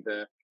cafe,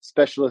 the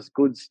specialist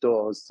goods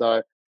stores.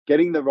 So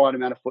getting the right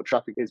amount of foot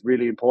traffic is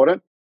really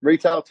important.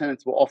 Retail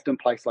tenants will often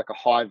place like a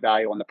high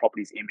value on the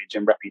property's image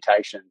and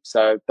reputation.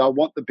 So they'll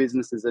want the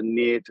businesses that are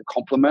near to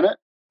complement it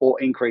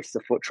or increase the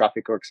foot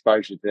traffic or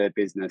exposure to their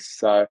business.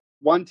 So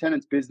one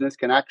tenant's business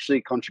can actually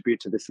contribute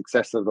to the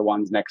success of the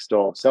ones next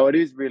door. So it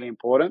is really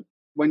important.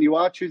 When you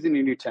are choosing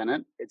a new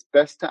tenant, it's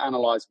best to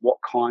analyze what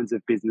kinds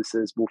of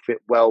businesses will fit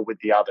well with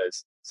the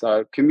others.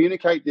 So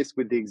communicate this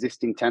with the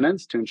existing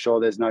tenants to ensure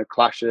there's no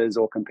clashes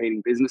or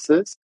competing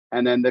businesses.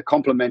 And then the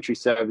complementary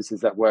services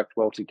that work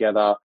well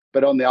together,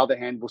 but on the other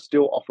hand, we'll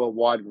still offer a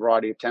wide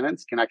variety of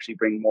tenants, can actually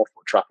bring more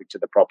foot traffic to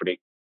the property.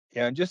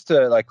 Yeah, and just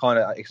to like kind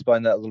of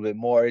explain that a little bit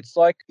more, it's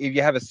like if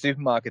you have a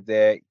supermarket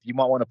there, you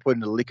might want to put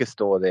in a liquor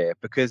store there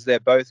because they're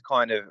both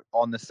kind of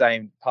on the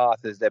same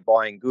path as they're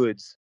buying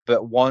goods,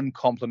 but one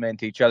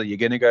complement each other. You're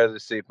going to go to the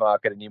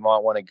supermarket and you might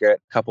want to get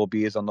a couple of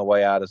beers on the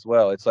way out as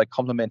well. It's like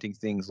complementing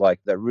things like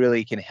that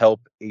really can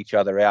help each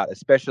other out,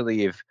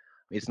 especially if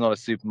it's not a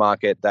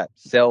supermarket that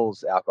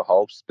sells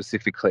alcohol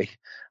specifically,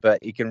 but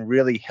it can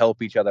really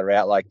help each other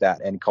out like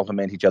that and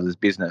complement each other's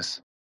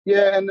business.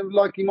 Yeah, and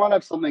like you might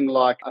have something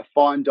like a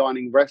fine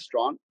dining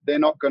restaurant. They're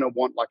not going to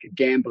want like a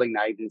gambling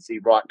agency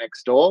right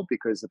next door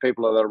because the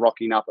people that are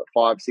rocking up at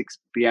 5, 6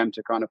 p.m.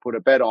 to kind of put a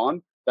bet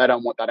on, they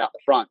don't want that out the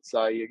front.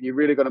 So you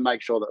really got to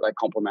make sure that they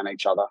complement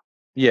each other.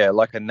 Yeah,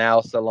 like a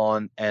nail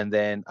salon and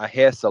then a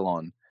hair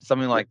salon,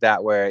 something like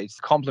that, where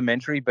it's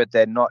complementary, but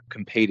they're not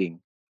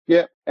competing.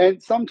 Yeah,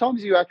 and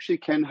sometimes you actually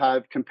can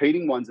have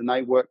competing ones and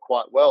they work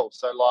quite well.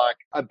 So like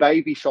a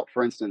baby shop,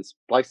 for instance,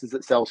 places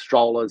that sell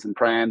strollers and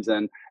prams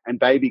and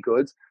baby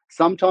goods,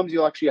 sometimes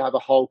you'll actually have a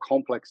whole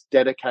complex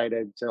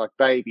dedicated to like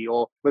baby,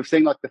 or we've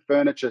seen like the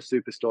furniture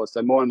superstores.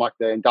 So more in like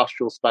the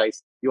industrial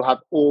space, you'll have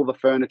all the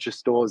furniture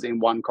stores in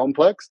one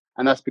complex.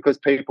 And that's because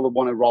people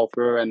want to roll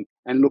through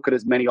and look at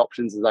as many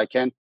options as they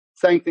can.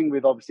 Same thing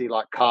with obviously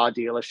like car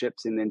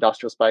dealerships in the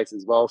industrial space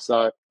as well.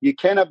 So you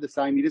can have the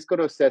same. You just got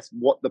to assess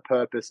what the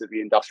purpose of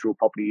your industrial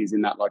property is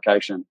in that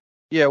location.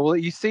 Yeah, well,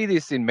 you see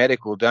this in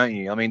medical, don't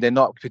you? I mean, they're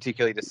not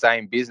particularly the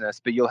same business,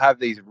 but you'll have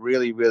these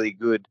really, really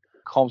good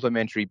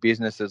complementary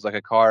businesses like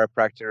a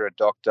chiropractor, a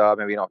doctor,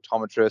 maybe an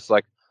optometrist,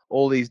 like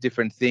all these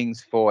different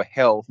things for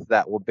health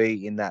that will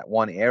be in that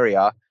one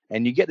area.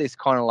 And you get this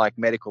kind of like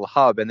medical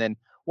hub. And then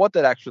what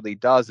that actually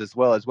does as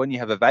well is when you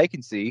have a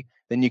vacancy,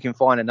 then you can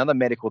find another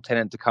medical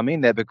tenant to come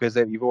in there because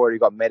you've already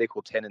got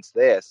medical tenants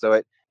there.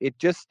 So it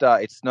just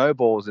it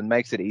snowballs and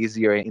makes it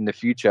easier in the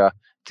future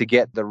to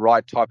get the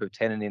right type of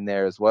tenant in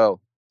there as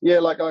well. Yeah,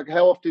 like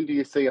how often do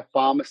you see a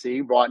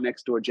pharmacy right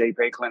next to a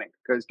GP clinic?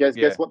 Because Yeah.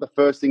 guess what? The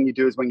first thing you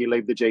do is when you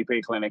leave the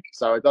GP clinic.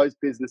 So those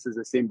businesses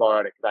are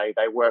symbiotic.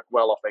 They work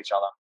well off each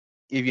other.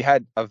 If you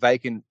had a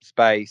vacant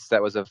space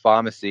that was a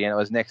pharmacy and it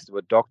was next to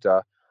a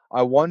doctor,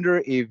 I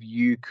wonder if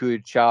you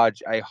could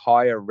charge a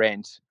higher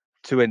rent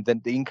to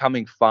the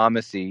incoming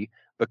pharmacy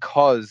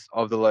because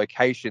of the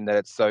location that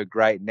it's so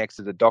great next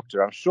to the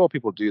doctor. I'm sure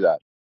people do that.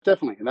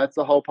 Definitely, and that's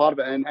the whole part of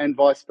it, and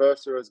vice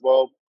versa as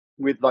well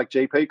with like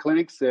GP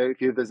clinics. So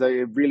there's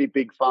a really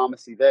big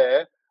pharmacy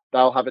there,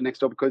 they'll have it next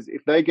door because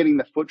if they're getting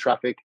the foot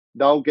traffic,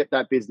 they'll get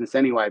that business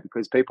anyway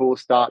because people will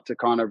start to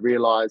kind of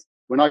realize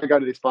when I go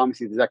to this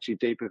pharmacy, there's actually a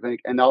GP clinic,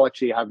 and they'll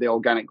actually have the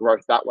organic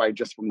growth that way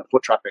just from the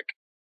foot traffic.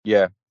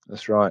 Yeah,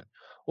 that's right.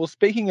 Well,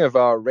 speaking of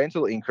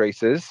rental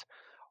increases,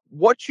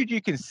 what should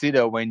you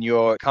consider when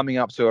you're coming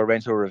up to a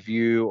rental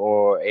review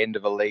or end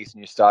of a lease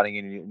and you're starting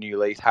a new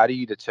lease? How do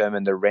you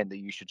determine the rent that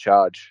you should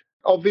charge?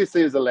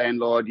 Obviously, as a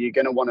landlord, you're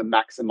going to want to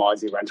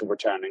maximize your rental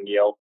return and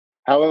yield.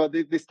 However,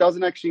 this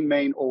doesn't actually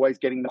mean always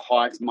getting the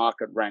highest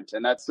market rent.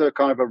 And that's a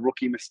kind of a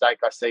rookie mistake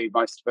I see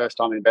most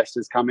first-time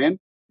investors come in.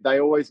 They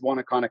always want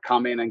to kind of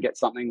come in and get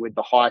something with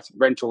the highest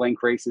rental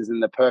increases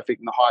and the perfect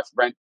and the highest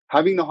rent.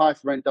 Having the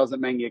highest rent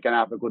doesn't mean you're going to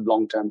have a good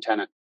long-term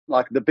tenant.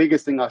 Like the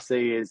biggest thing I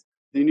see is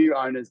the new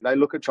owners, they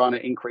look at trying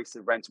to increase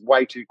the rents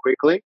way too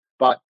quickly.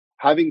 But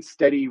having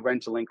steady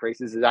rental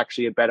increases is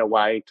actually a better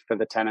way for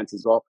the tenants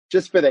as well,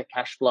 just for their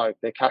cash flow.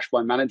 Their cash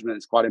flow management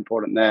is quite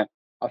important there.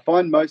 I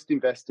find most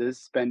investors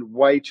spend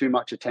way too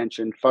much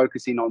attention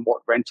focusing on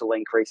what rental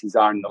increases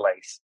are in the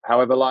lease.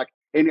 However, like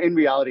in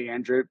reality,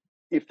 Andrew,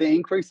 if the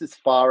increases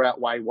far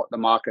outweigh what the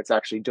market's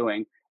actually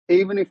doing,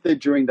 even if they're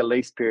during the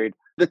lease period,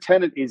 the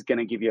tenant is going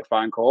to give you a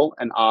phone call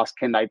and ask,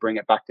 can they bring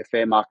it back to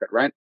fair market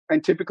rent?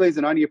 And typically, as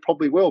an owner, you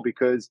probably will,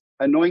 because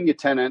annoying your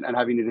tenant and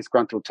having a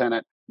disgruntled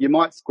tenant, you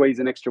might squeeze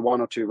an extra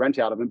 1 or 2 rent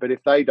out of them. But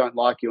if they don't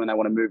like you and they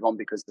want to move on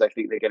because they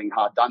think they're getting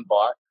hard done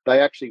by, they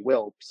actually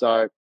will.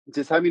 So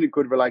just having a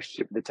good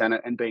relationship with the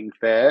tenant and being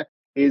fair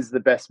is the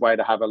best way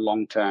to have a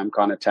long-term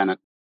kind of tenant.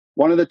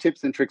 One of the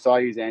tips and tricks I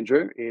use,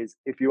 Andrew, is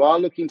if you are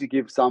looking to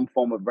give some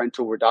form of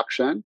rental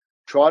reduction,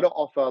 try to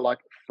offer like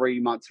 3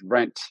 months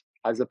rent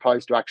as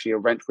opposed to actually a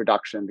rent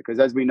reduction. Because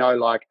as we know,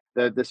 like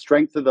the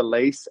strength of the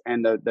lease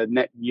and the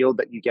net yield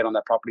that you get on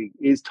that property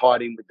is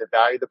tied in with the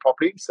value of the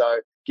property. So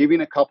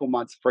giving a couple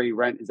months free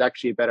rent is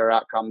actually a better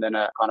outcome than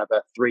a kind of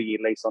a 3-year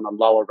lease on a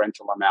lower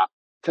rental amount.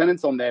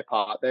 Tenants on their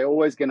part, they're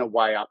always going to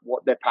weigh up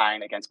what they're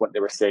paying against what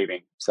they're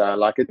receiving. So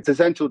like it's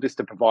essential just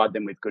to provide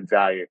them with good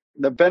value.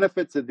 The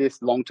benefits of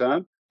this long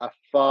term are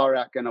far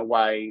out going to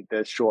weigh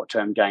the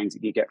short-term gains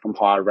that you get from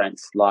higher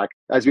rents. Like,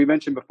 as we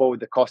mentioned before, with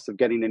the cost of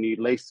getting a new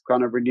lease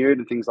kind of renewed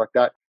and things like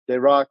that,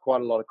 there are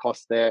quite a lot of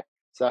costs there.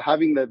 So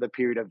having the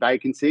period of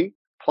vacancy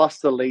plus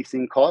the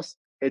leasing costs,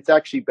 it's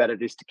actually better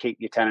just to keep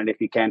your tenant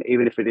if you can,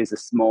 even if it is a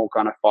small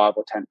kind of 5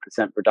 or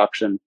 10%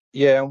 reduction.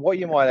 Yeah, and what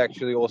you might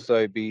actually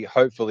also be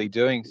hopefully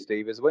doing,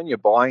 Steve, is when you're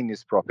buying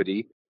this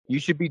property, you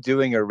should be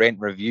doing a rent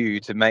review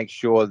to make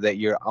sure that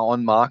you're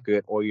on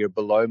market or you're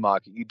below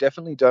market. You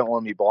definitely don't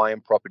want to be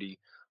buying property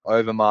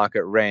over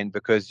market rent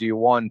because you're,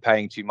 one,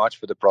 paying too much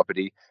for the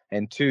property,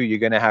 and two, you're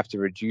going to have to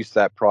reduce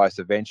that price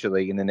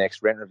eventually in the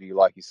next rent review,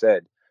 like you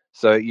said.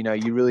 So,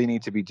 you really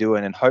need to be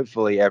doing, and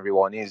hopefully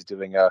everyone is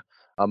doing a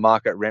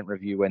market rent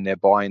review when they're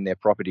buying their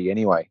property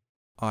anyway.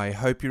 I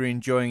hope you're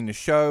enjoying the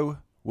show.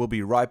 We'll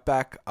be right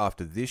back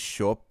after this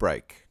short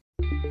break.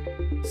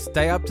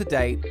 Stay up to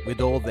date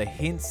with all the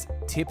hints,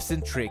 tips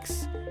and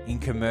tricks in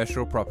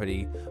commercial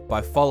property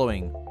by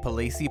following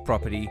Policey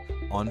Property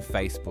on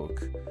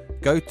Facebook.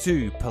 Go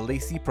to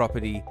Policey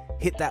Property,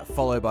 hit that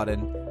follow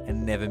button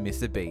and never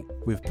miss a beat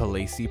with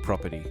Policey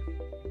Property.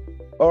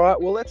 All right,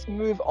 well, let's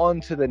move on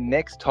to the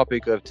next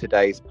topic of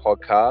today's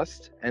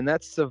podcast, and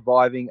that's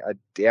surviving a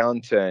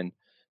downturn.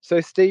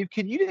 So, Steve,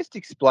 can you just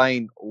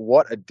explain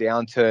what a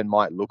downturn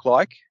might look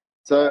like?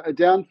 So a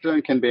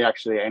downturn can be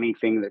actually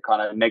anything that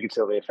kind of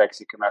negatively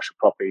affects your commercial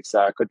property.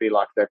 So it could be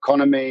like the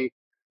economy,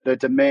 the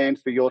demand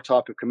for your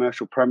type of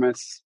commercial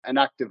premise, an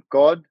act of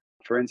God,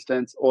 for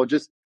instance, or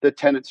just the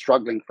tenant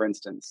struggling, for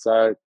instance.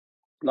 So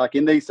like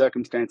in these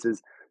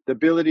circumstances, the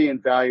ability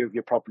and value of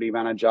your property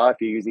manager,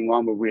 if you're using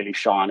one, will really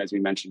shine, as we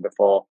mentioned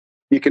before.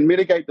 You can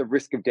mitigate the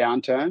risk of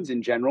downturns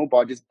in general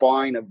by just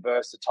buying a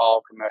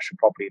versatile commercial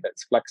property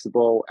that's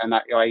flexible, and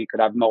that way you could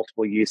have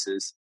multiple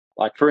uses.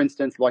 Like, for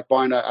instance, like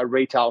buying a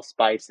retail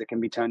space that can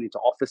be turned into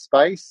office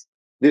space.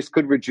 This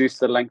could reduce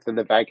the length of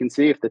the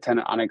vacancy if the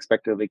tenant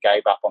unexpectedly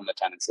gave up on the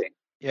tenancy.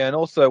 Yeah, and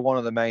also one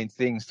of the main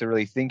things to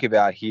really think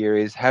about here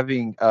is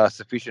having a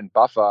sufficient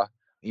buffer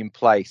in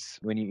place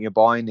when you're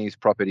buying these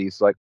properties.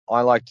 Like,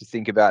 I like to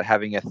think about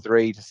having a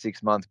 3 to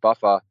 6 month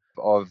buffer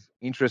of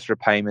interest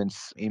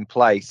repayments in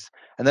place.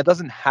 And that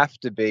doesn't have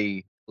to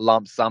be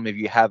lump sum if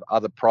you have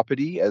other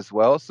property as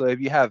well. So if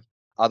you have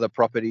other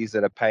properties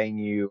that are paying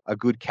you a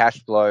good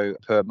cash flow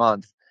per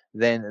month,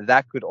 then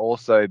that could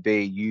also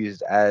be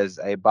used as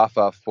a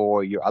buffer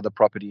for your other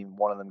property and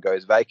one of them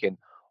goes vacant.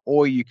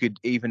 Or you could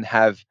even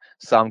have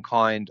some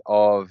kind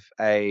of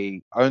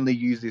a only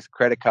use this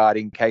credit card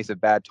in case of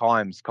bad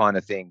times kind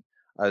of thing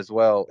as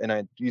well.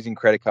 And using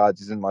credit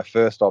cards isn't my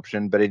first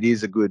option, but it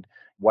is a good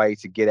way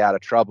to get out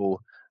of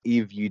trouble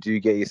if you do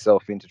get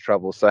yourself into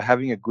trouble. So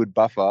having a good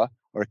buffer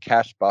or a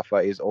cash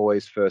buffer is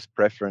always first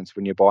preference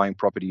when you're buying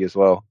property as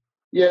well.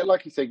 Yeah,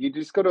 like you said, you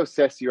just got to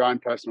assess your own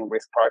personal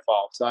risk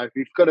profile. So if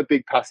you've got a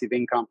big passive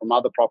income from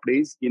other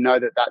properties, you know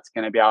that that's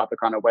going to be able to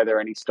kind of weather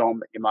any storm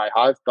that you may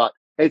have. But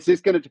it's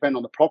just going to depend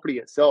on the property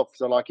itself.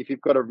 So like if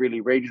you've got a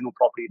really regional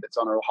property that's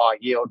on a high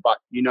yield, but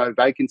you know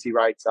vacancy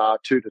rates are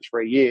 2 to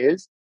 3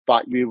 years,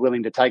 but you're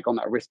willing to take on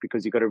that risk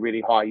because you've got a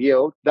really high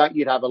yield, that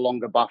you'd have a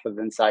longer buffer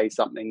than say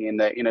something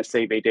in a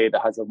CBD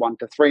that has a 1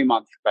 to 3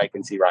 month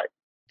vacancy rate.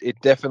 It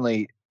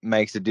definitely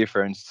makes a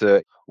difference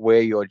to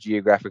where you're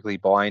geographically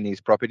buying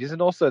these properties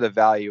and also the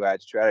value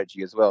add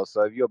strategy as well.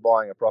 So if you're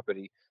buying a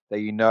property that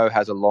you know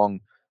has a long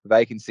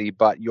vacancy,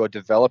 but you're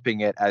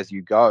developing it as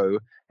you go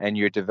and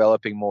you're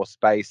developing more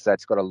space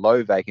that's got a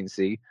low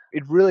vacancy,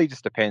 it really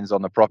just depends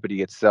on the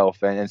property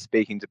itself. And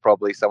speaking to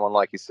probably someone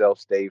like yourself,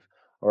 Steve,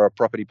 or a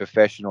property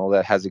professional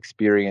that has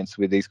experience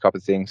with these type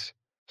of things.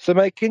 So,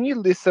 mate, can you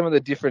list some of the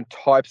different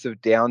types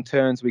of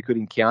downturns we could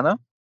encounter?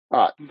 All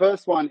right, the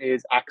first one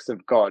is acts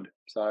of God.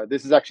 So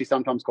this is actually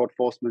sometimes called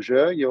force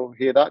majeure. You'll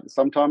hear that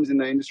sometimes in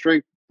the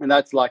industry. And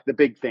that's like the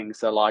big things.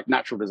 So like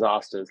natural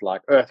disasters,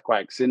 like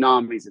earthquakes,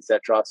 tsunamis,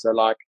 etc. So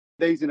like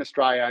these in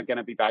Australia are going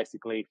to be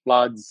basically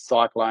floods,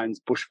 cyclones,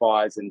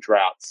 bushfires, and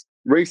droughts.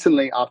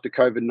 Recently, after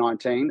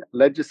COVID-19,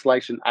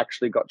 legislation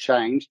actually got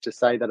changed to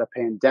say that a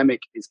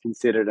pandemic is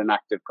considered an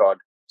act of God.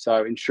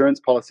 So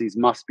insurance policies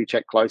must be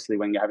checked closely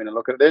when you're having a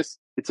look at this.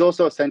 It's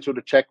also essential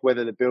to check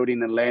whether the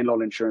building and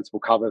landlord insurance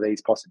will cover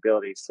these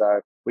possibilities. So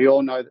we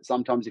all know that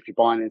sometimes if you're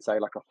buying in, say,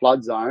 like a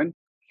flood zone,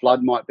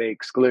 flood might be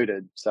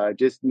excluded. So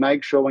just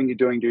make sure when you're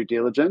doing due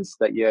diligence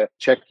that you're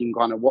checking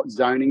kind of what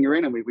zoning you're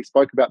in. And we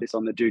spoke about this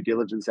on the due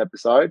diligence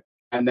episode,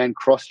 and then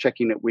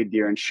cross-checking it with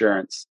your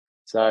insurance.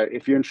 So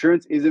if your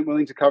insurance isn't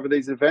willing to cover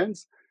these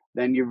events,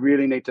 then you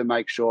really need to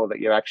make sure that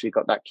you've actually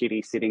got that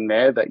kitty sitting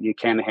there that you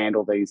can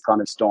handle these kind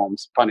of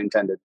storms, pun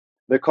intended.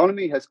 The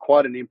economy has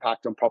quite an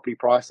impact on property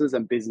prices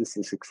and business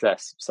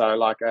success. So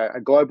like a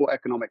global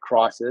economic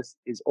crisis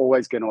is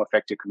always going to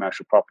affect your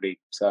commercial property.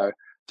 So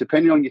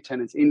depending on your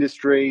tenant's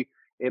industry,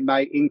 it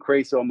may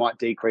increase or might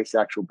decrease the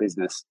actual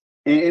business.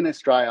 In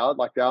Australia,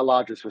 like our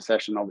largest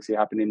recession obviously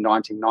happened in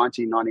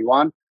 1990,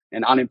 91,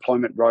 and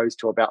unemployment rose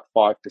to about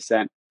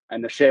 5%.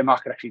 And the share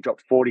market actually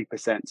dropped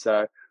 40%.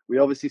 So we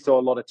obviously saw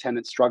a lot of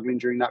tenants struggling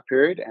during that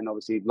period and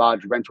obviously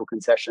large rental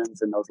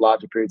concessions and those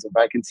larger periods of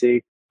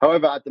vacancy.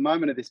 However, at the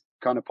moment of this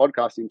kind of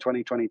podcast in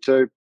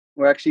 2022,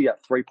 we're actually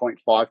at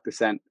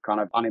 3.5% kind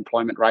of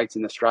unemployment rates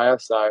in Australia.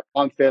 So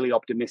I'm fairly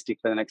optimistic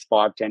for the next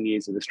 5-10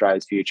 years of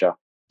Australia's future.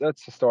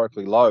 That's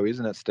historically low,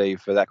 isn't it, Steve,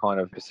 for that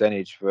kind of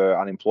percentage for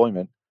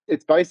unemployment?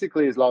 It's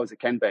basically as low as it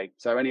can be.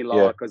 So any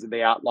lower because of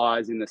the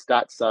outliers in the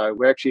stats. So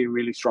we're actually a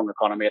really strong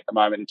economy at the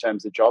moment in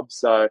terms of jobs.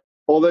 So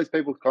all those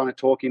people kind of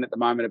talking at the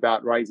moment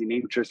about raising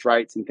interest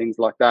rates and things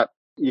like that.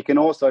 You can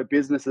also,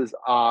 businesses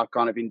are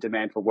kind of in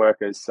demand for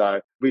workers.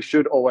 So we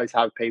should always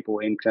have people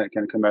in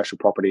commercial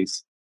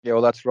properties. Yeah,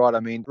 well, that's right. I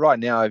mean, right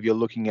now, if you're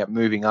looking at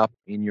moving up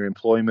in your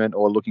employment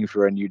or looking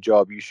for a new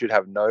job, you should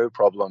have no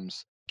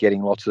problems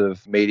getting lots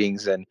of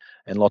meetings and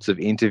lots of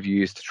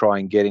interviews to try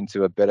and get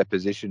into a better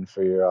position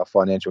for your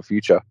financial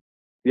future.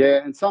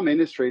 Yeah, and some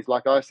industries,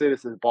 like I see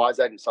this as a buyer's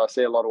agent, so I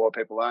see a lot of what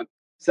people earn.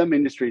 Some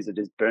industries are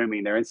just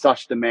booming. They're in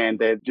such demand.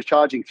 They're just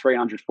charging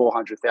 $300,000,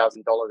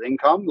 $400,000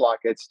 income. Like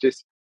it's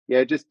just,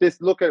 yeah, just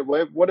look at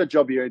what a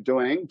job you're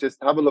doing. Just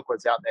have a look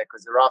what's out there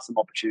because there are some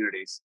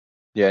opportunities.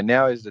 Yeah,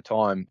 now is the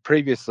time.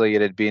 Previously,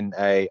 it had been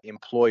a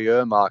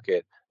employer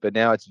market, but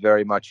now it's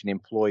very much an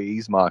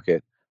employees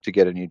market to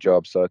get a new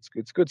job. So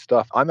it's good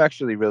stuff. I'm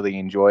actually really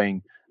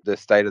enjoying the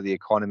state of the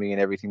economy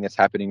and everything that's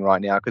happening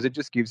right now because it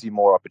just gives you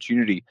more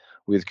opportunity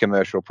with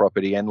commercial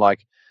property. And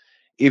like,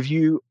 if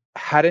you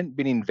hadn't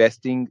been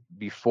investing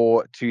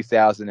before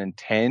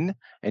 2010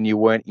 and you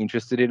weren't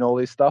interested in all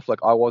this stuff, like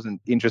I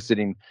wasn't interested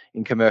in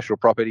commercial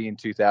property in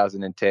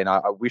 2010. I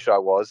wish I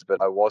was,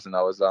 but I wasn't.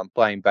 I was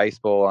playing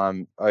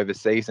baseball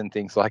overseas and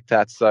things like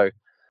that. So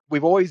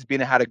we've always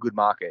had a good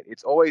market.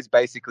 It's always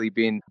basically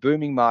been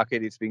booming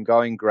market. It's been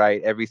going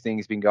great.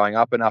 Everything's been going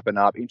up and up and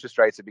up. Interest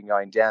rates have been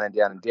going down and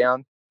down and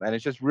down. And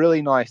it's just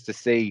really nice to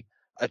see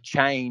a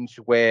change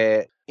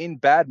where in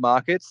bad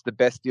markets, the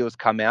best deals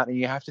come out, and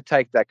you have to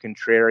take that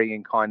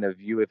contrarian kind of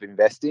view of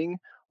investing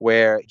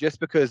where just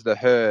because the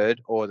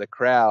herd or the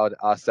crowd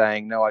are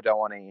saying, no, I don't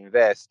want to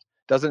invest,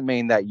 doesn't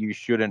mean that you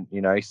shouldn't,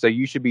 so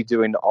you should be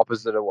doing the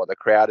opposite of what the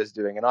crowd is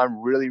doing. And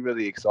I'm really,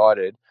 really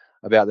excited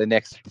about the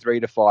next 3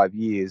 to 5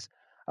 years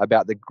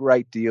about the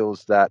great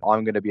deals that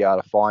I'm going to be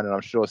able to find. And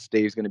I'm sure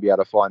Steve's going to be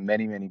able to find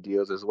many, many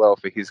deals as well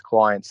for his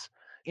clients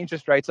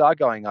interest rates are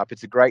going up.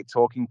 It's a great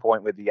talking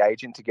point with the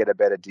agent to get a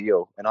better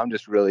deal. And I'm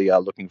just really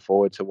looking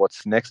forward to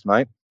what's next,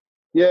 mate.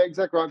 Yeah,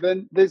 exactly right.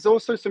 Then there's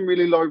also some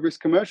really low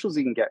risk commercials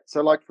you can get.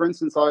 So, like for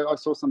instance, I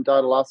saw some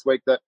data last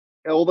week that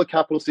all the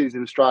capital cities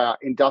in Australia,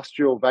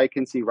 industrial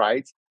vacancy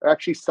rates are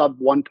actually sub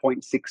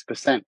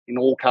 1.6% in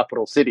all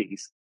capital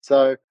cities.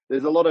 So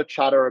there's a lot of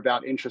chatter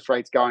about interest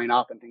rates going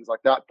up and things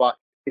like that. But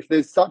if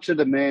there's such a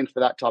demand for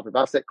that type of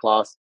asset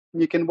class,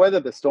 you can weather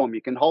the storm.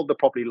 You can hold the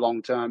property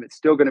long term. It's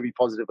still going to be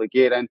positively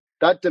geared. And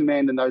that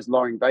demand and those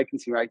lowering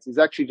vacancy rates is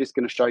actually just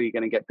going to show you're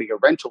going to get bigger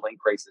rental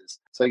increases.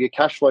 So your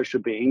cash flow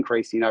should be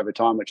increasing over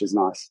time, which is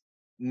nice.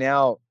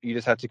 Now you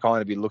just have to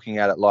kind of be looking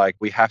at it like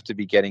we have to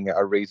be getting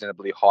a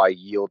reasonably high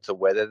yield to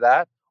weather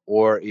that,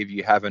 or if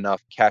you have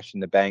enough cash in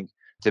the bank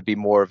to be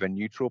more of a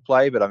neutral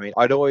play. But I mean,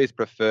 I'd always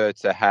prefer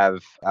to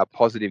have a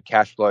positive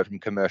cash flow from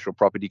commercial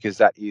property because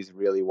that is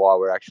really why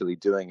we're actually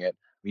doing it.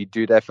 We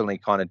do definitely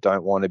kind of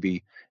don't want to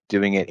be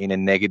doing it in a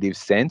negative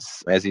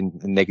sense, as in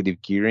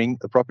negative gearing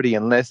the property,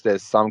 unless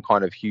there's some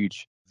kind of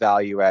huge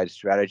value add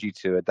strategy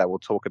to it that we'll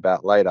talk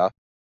about later.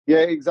 Yeah,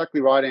 exactly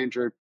right,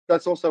 Andrew.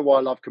 That's also why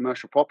I love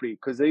commercial property,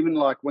 because even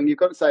like when you've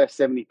got to say a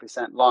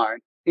 70% loan,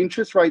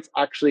 interest rates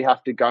actually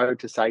have to go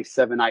to say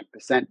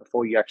 7-8%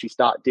 before you actually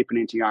start dipping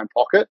into your own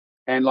pocket.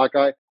 And like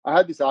I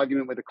had this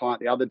argument with a client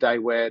the other day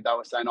where they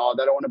were saying, oh,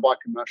 they don't want to buy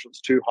commercial. It's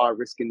too high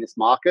risk in this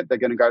market. They're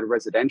going to go to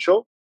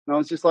residential. And I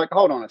was just like,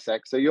 hold on a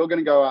sec. So you're going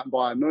to go out and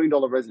buy $1 million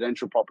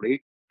residential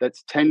property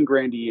that's 10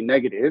 grand a year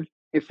negative.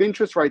 If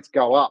interest rates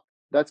go up,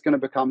 that's going to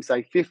become,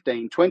 say,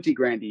 15, 20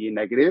 grand a year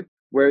negative.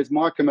 Whereas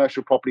my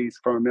commercial properties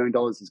from $1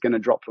 million is going to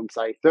drop from,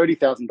 say,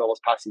 $30,000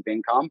 passive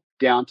income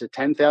down to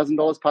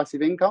 $10,000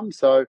 passive income.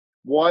 So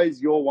why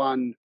is your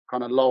one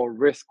kind of lower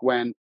risk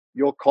when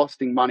you're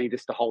costing money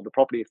just to hold the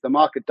property? If the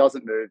market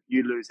doesn't move,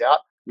 you lose out.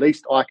 At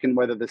least I can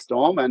weather the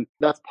storm. And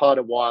that's part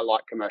of why I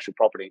like commercial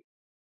property.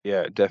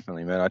 Yeah,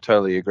 definitely, man. I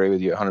totally agree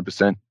with you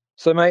 100%.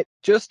 So, mate,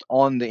 just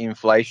on the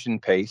inflation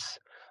piece,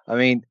 I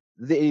mean,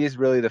 it is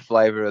really the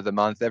flavor of the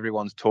month.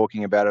 Everyone's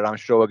talking about it. I'm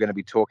sure we're going to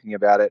be talking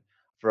about it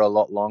for a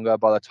lot longer.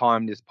 By the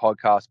time this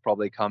podcast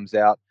probably comes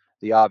out,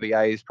 the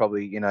RBA is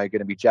probably, going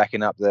to be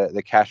jacking up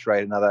the cash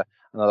rate another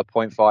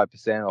 0.5%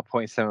 or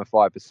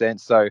 0.75%.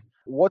 So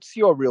what's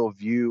your real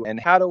view and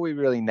how do we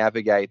really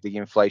navigate the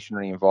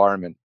inflationary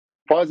environment?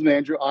 Surprisingly, me,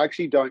 Andrew, I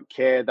actually don't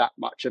care that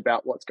much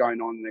about what's going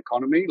on in the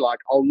economy. Like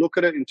I'll look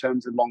at it in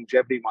terms of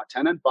longevity of my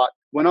tenant, but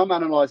when I'm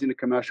analysing a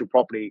commercial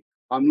property,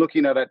 I'm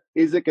looking at it,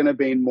 is it going to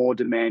be in more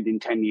demand in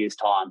 10 years'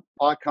 time?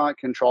 I can't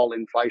control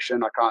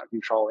inflation. I can't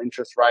control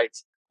interest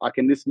rates. I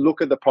can just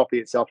look at the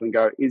property itself and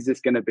go, is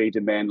this going to be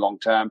demand long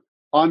term?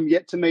 I'm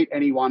yet to meet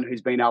anyone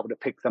who's been able to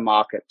pick the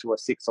market to a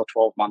 6 or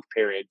 12 month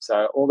period.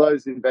 So all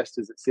those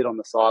investors that sit on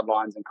the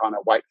sidelines and kind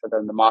of wait for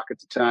the market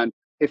to turn,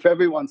 if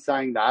everyone's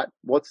saying that,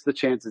 what's the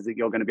chances that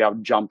you're going to be able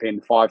to jump in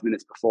 5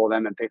 minutes before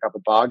them and pick up a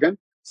bargain?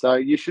 So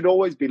you should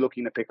always be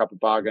looking to pick up a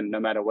bargain no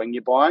matter when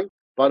you're buying.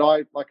 But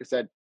like I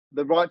said,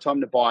 the right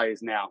time to buy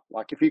is now.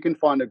 Like if you can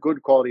find a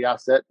good quality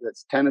asset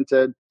that's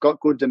tenanted, got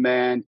good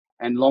demand,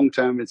 and long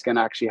term it's going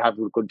to actually have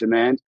good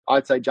demand,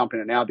 I'd say jump in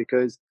it now,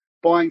 because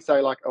buying, say,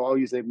 like, I'll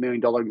use a $1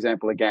 million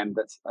example again,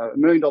 that's a $1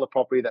 million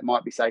property that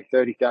might be, say,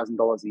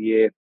 $30,000 a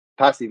year,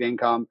 passive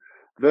income,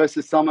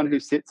 versus someone who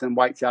sits and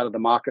waits out of the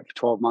market for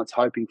 12 months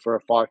hoping for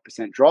a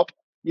 5% drop.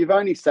 You've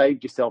only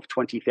saved yourself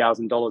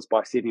 $20,000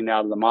 by sitting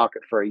out of the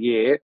market for a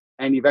year,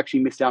 and you've actually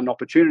missed out on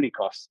opportunity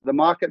costs. The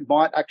market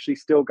might actually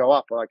still go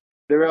up. Like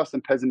there are some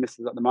pessimists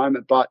at the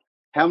moment, but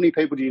how many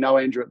people do you know,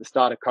 Andrew, at the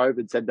start of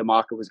COVID said the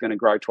market was going to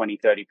grow 20,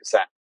 30%?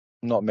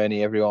 Not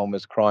many. Everyone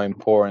was crying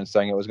poor and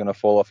saying it was going to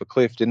fall off a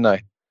cliff, didn't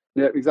they?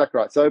 Yeah, exactly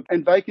right. So,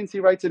 and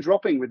vacancy rates are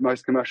dropping with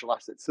most commercial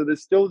assets. So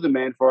there's still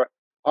demand for it.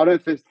 I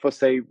don't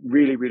foresee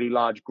really, really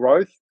large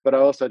growth, but I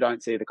also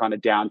don't see the kind of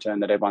downturn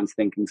that everyone's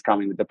thinking is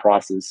coming with the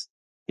prices.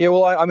 Yeah,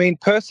 well, I mean,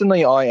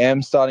 personally, I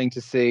am starting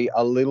to see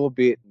a little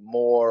bit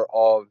more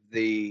of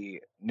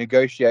the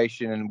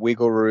negotiation and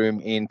wiggle room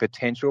in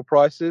potential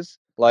prices.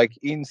 Like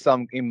in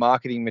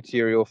marketing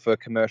material for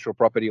commercial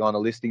property on the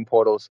listing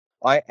portals,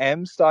 I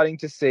am starting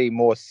to see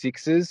more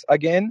sixes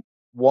again.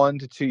 1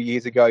 to 2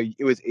 years ago,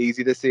 it was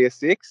easy to see a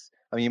 6.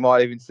 I mean, you might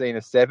have even seen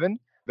a 7,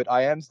 but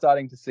I am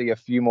starting to see a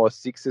few more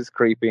 6s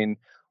creep in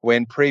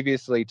when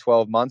previously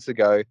 12 months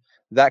ago,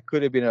 that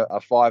could have been a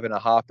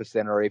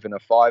 5.5% or even a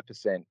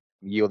 5%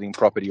 yielding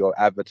property or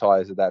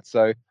advertised at that.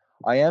 So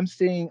I am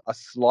seeing a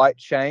slight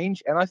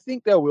change, and I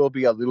think there will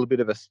be a little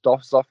bit of a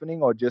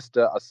softening or just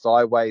a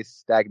sideways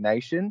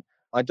stagnation.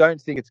 I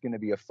don't think it's going to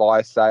be a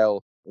fire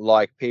sale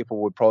like people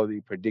would probably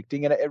be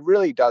predicting, and it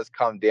really does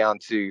come down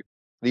to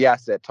the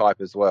asset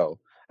type as well.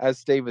 As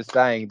Steve was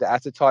saying, the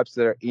asset types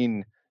that are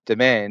in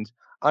demand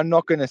are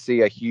not going to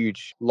see a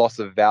huge loss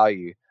of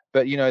value.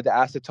 But, the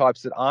asset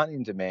types that aren't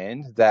in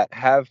demand, that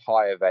have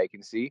higher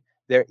vacancy,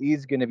 there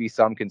is going to be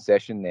some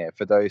concession there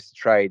for those to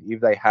trade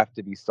if they have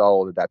to be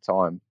sold at that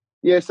time.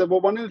 Yeah, so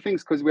one of the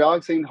things, because we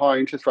are seeing higher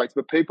interest rates,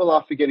 but people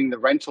are forgetting the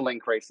rental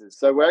increases.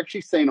 So we're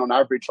actually seeing on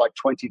average like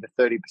 20 to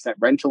 30%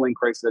 rental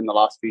increases in the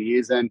last few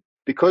years. And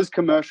because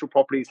commercial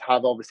properties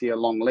have obviously a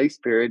long lease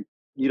period,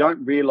 you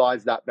don't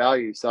realize that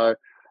value. So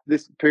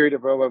this period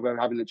of where we're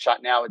having the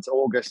chat now, it's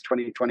August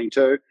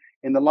 2022.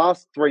 In the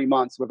last 3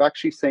 months, we've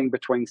actually seen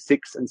between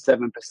 6 and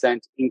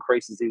 7%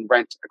 increases in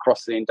rent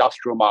across the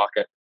industrial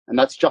market. And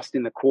that's just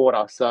in the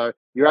quarter. So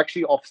you're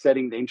actually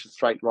offsetting the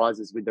interest rate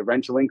rises with the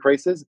rental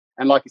increases.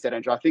 And like you said,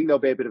 Andrew, I think there'll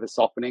be a bit of a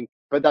softening,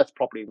 but that's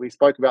property. We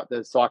spoke about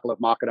the cycle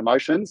of market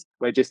emotions.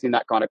 We're just in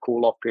that kind of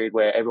cool off period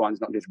where everyone's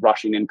not just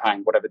rushing in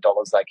paying whatever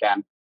dollars they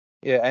can.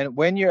 Yeah, and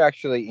when you're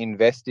actually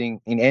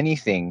investing in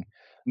anything,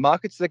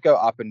 markets that go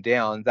up and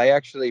down, they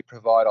actually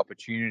provide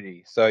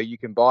opportunity. So you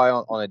can buy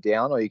on a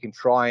down, or you can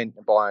try and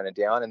buy on a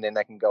down, and then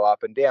they can go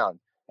up and down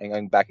and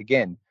going back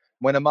again.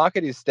 When a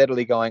market is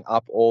steadily going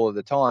up all of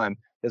the time,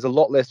 there's a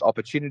lot less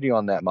opportunity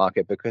on that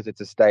market because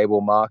it's a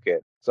stable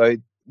market. So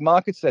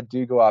markets that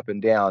do go up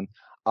and down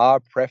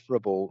are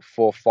preferable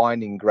for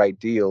finding great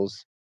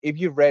deals. If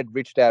you've read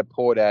Rich Dad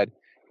Poor Dad,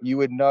 you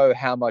would know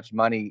how much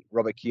money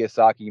Robert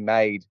Kiyosaki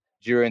made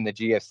during the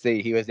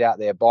GFC. He was out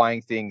there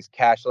buying things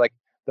cash. Like,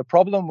 the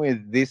problem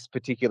with this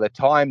particular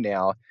time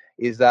now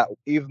is that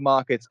if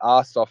markets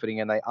are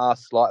softening, and they are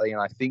slightly, and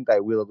I think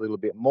they will a little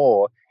bit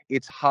more,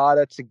 it's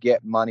harder to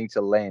get money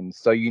to lend.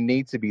 So you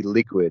need to be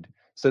liquid.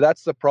 So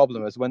that's the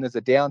problem, is when there's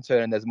a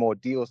downturn and there's more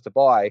deals to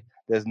buy,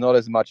 there's not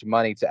as much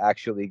money to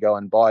actually go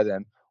and buy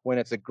them. When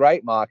it's a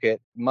great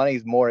market,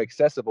 money's more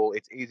accessible,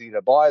 it's easy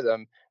to buy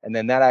them, and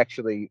then that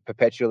actually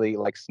perpetually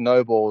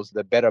snowballs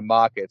the better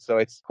market. So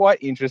it's quite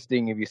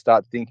interesting if you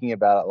start thinking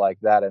about it like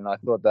that, and I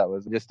thought that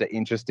was just an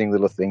interesting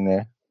little thing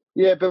there.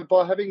 Yeah, but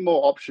by having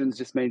more options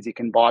just means you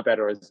can buy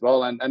better as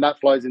well. And that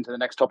flows into the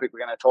next topic we're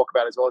going to talk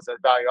about as well, as the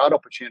value add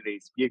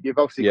opportunities. You've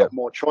obviously got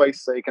more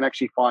choice, so you can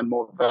actually find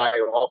more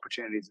value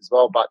opportunities as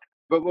well. But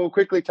we'll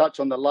quickly touch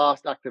on the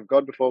last act of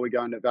God before we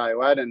go into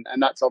value add, and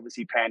that's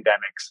obviously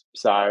pandemics.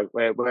 So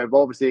we're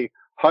obviously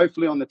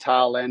hopefully on the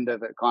tail end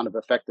of it kind of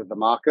affected the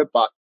market,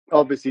 but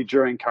obviously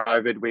during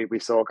COVID, we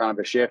saw kind of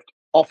a shift.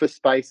 Office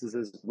spaces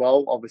as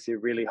well, obviously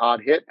really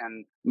hard hit,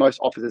 and most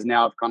offices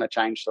now have kind of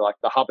changed to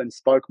the hub and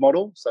spoke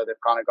model. So they've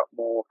kind of got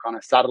more kind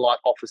of satellite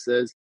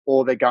offices,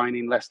 or they're going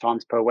in less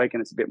times per week,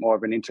 and it's a bit more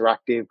of an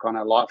interactive kind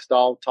of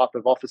lifestyle type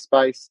of office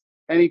space.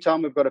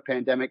 Anytime we've got a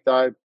pandemic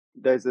though,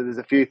 there's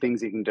a few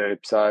things you can do.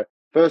 So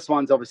first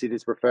one's obviously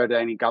just refer to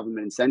any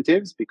government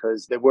incentives,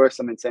 because there were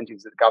some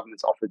incentives that the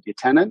government's offered your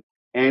tenant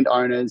and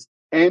owners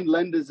and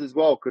lenders as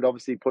well. Could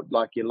obviously put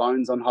your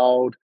loans on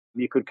hold.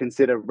 You could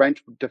consider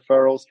rent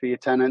deferrals for your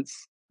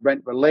tenants,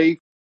 rent relief,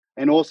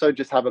 and also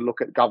just have a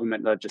look at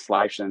government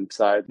legislation.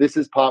 So this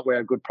is part where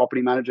a good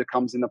property manager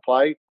comes into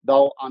play.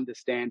 They'll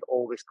understand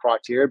all this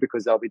criteria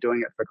because they'll be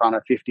doing it for kind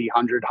of 50,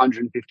 100,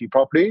 150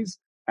 properties,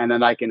 and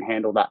then they can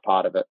handle that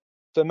part of it.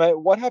 So, mate,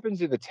 what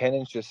happens if the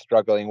tenant's just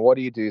struggling? What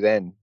do you do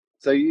then?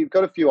 So you've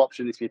got a few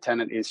options if your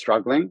tenant is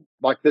struggling.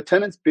 The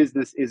tenant's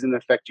business isn't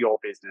affect your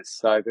business.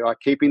 So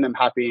keeping them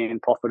happy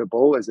and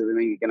profitable is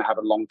mean you're going to have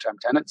a long-term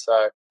tenant.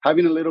 So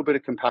having a little bit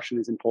of compassion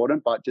is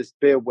important, but just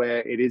be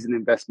aware it is an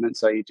investment.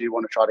 So you do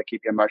want to try to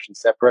keep your emotions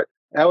separate.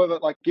 However,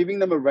 giving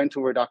them a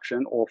rental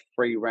reduction or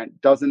free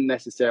rent doesn't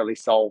necessarily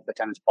solve the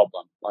tenant's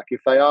problem. If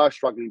they are a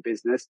struggling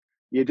business,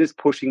 you're just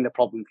pushing the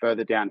problem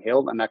further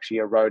downhill and actually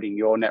eroding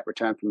your net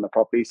return from the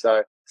property.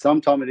 So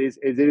sometimes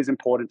it is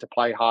important to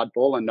play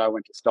hardball and know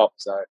when to stop.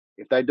 So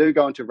if they do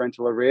go into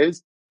rental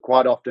arrears,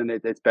 quite often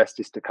it's best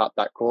just to cut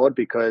that cord,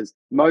 because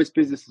most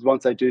businesses,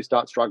 once they do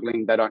start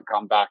struggling, they don't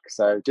come back.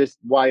 So just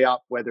weigh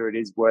up whether it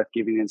is worth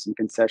giving them some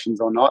concessions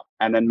or not,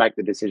 and then make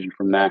the decision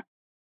from there.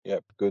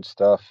 Yep, good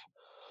stuff.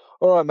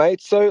 All right,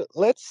 mate. So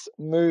let's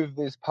move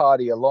this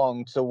party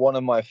along to one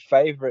of my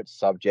favorite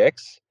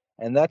subjects,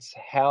 and that's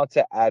how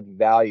to add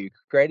value,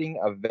 creating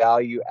a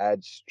value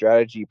add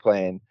strategy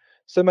plan.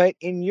 So, mate,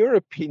 in your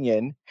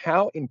opinion,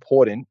 how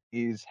important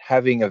is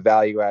having a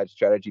value add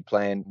strategy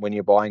plan when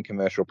you're buying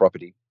commercial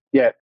property?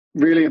 Yeah,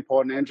 really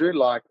important, Andrew.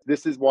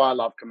 This is why I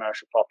love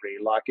commercial property.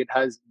 It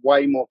has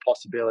way more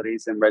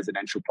possibilities than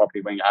residential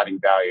property when you're adding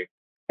value.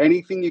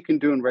 Anything you can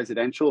do in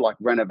residential, like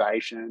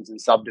renovations and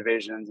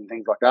subdivisions and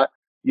things like that,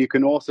 you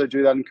can also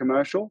do that in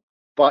commercial,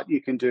 but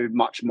you can do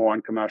much more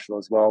in commercial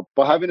as well.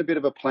 By having a bit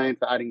of a plan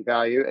for adding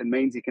value, it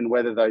means you can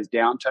weather those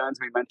downturns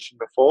we mentioned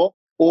before,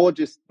 or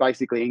just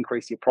basically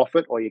increase your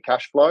profit or your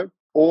cash flow,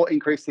 or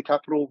increase the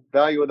capital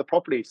value of the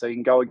property so you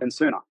can go again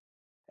sooner.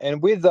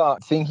 And with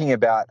thinking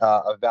about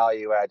a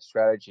value add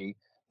strategy,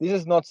 this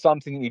is not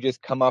something you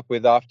just come up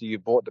with after you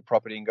bought the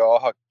property and go,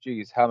 oh,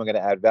 geez, how am I going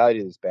to add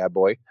value to this bad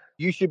boy?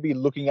 You should be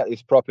looking at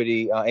this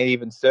property and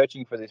even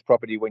searching for this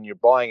property when you're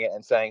buying it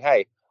and saying,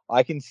 hey,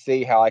 I can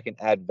see how I can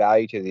add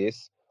value to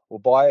this. We'll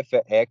buy it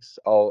for X.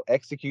 I'll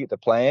execute the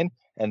plan,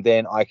 and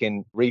then I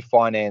can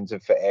refinance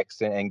it for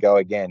X and go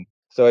again.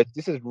 So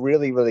this is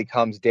really, really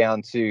comes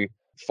down to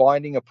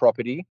finding a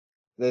property.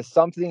 There's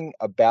something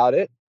about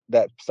it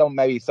that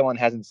maybe someone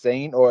hasn't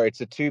seen, or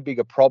it's too big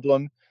a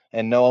problem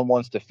and no one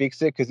wants to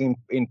fix it. Because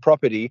in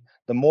property,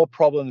 the more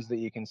problems that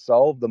you can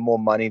solve, the more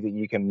money that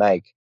you can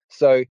make.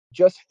 So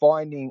just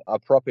finding a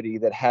property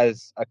that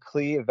has a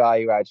clear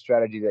value add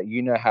strategy that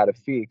you know how to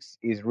fix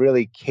is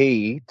really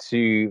key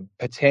to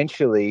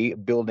potentially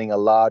building a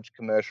large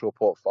commercial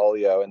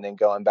portfolio and then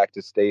going back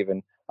to Steve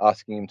and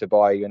asking him to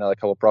buy you another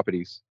couple of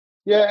properties.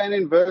 Yeah, and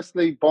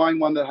inversely, buying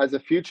one that has a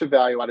future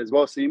value add as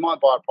well. So you might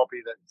buy a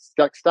property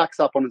that stacks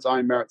up on its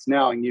own merits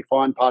now, and you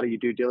find part of your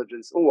due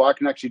diligence, oh, I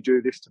can actually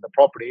do this to the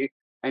property,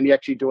 and you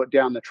actually do it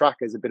down the track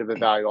as a bit of a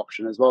value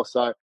option as well.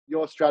 So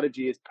your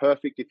strategy is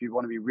perfect if you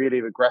want to be really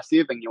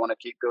aggressive and you want to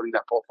keep building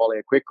that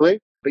portfolio quickly,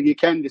 but you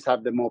can just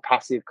have the more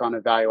passive kind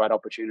of value add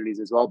opportunities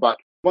as well. But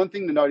one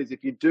thing to note is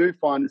if you do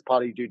find as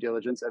part of your due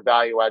diligence a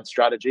value add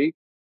strategy,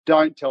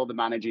 don't tell the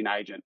managing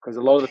agent, because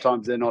a lot of the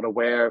times they're not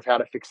aware of how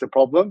to fix the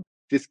problem.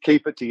 Just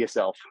keep it to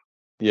yourself.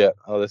 Yeah,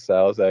 the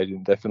sales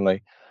agent,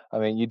 definitely. I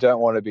mean, you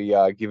don't want to be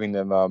giving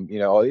them,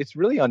 it's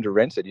really under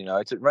rented.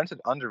 It's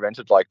under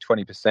rented like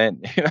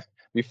 20%,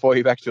 before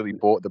you've actually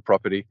bought the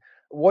property.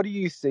 What do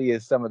you see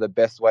as some of the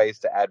best ways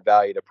to add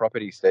value to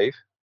property, Steve?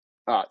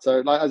 All right.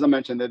 So, as I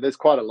mentioned, there's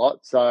quite a lot.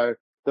 So,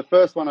 the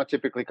first one I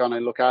typically kind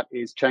of look at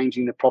is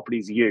changing the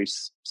property's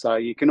use. So,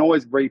 you can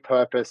always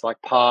repurpose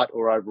like part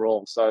or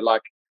overall. So,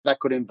 like that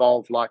could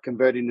involve like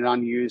converting an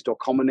unused or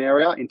common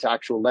area into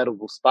actual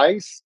lettable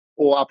space,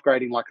 or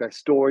upgrading like a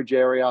storage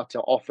area to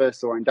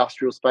office or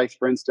industrial space,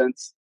 for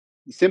instance.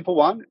 The simple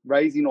one,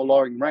 raising or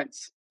lowering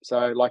rents.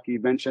 So, like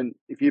you mentioned,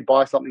 if you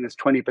buy something that's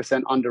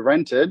 20% under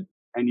rented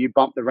and you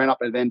bump the rent up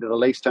at the end of the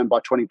lease term by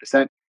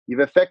 20%, you've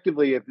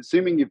effectively,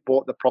 assuming you've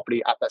bought the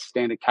property at that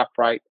standard cap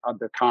rate of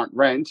the current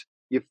rent,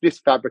 you've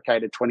just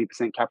fabricated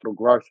 20% capital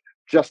growth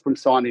just from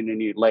signing a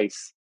new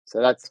lease.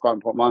 So that's quite an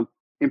important one.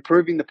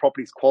 Improving the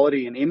property's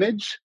quality and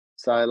image.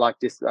 So like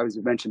this, as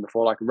we mentioned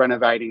before, like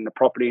renovating the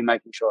property and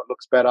making sure it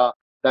looks better.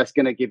 That's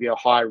going to give you a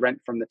higher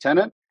rent from the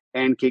tenant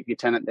and keep your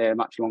tenant there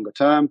much longer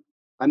term.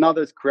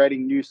 Another is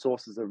creating new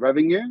sources of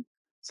revenue.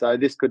 So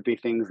this could be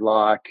things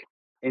like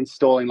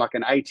installing like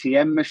an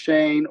ATM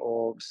machine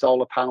or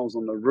solar panels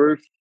on the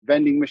roof,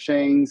 vending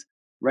machines,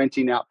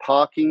 renting out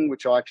parking,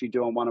 which I actually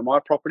do on one of my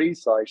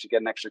properties. So I should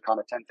get an extra kind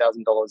of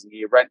 $10,000 a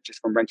year rent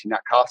just from renting out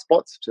car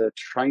spots to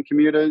train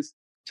commuters,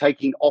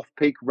 taking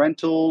off-peak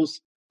rentals,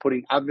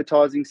 putting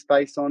advertising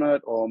space on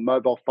it, or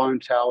mobile phone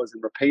towers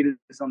and repeaters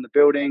on the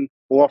building,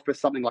 or offer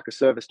something like a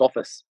serviced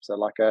office. So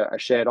like a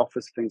shared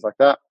office, things like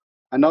that.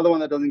 Another one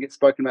that doesn't get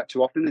spoken about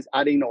too often is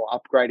adding or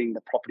upgrading the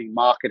property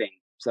marketing.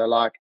 So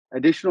like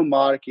additional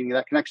marketing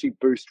that can actually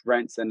boost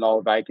rents and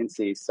lower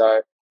vacancies.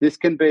 So this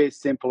can be as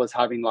simple as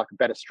having like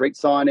better street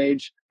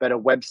signage, better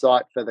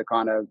website for the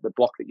kind of the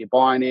block that you're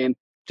buying in,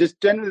 just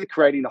generally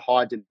creating a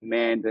high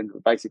demand and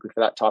basically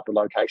for that type of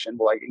location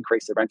will like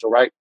increase the rental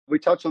rate. We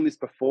touched on this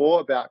before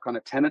about kind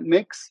of tenant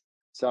mix.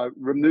 So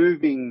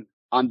removing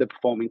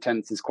underperforming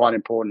tenants is quite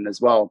important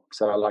as well.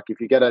 So like if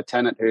you get a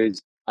tenant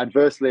who's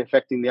adversely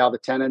affecting the other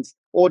tenants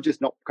or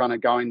just not kind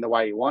of going the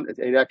way you want,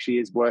 it actually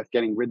is worth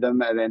getting rid of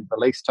them and then the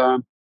lease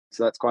term.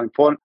 So that's quite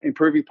important.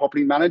 Improving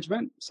property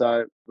management.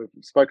 So we've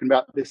spoken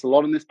about this a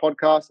lot in this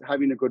podcast.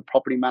 Having a good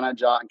property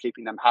manager and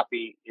keeping them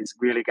happy is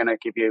really going to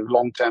give you a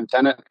long-term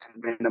tenant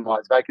and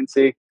minimize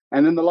vacancy.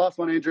 And then the last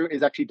one, Andrew,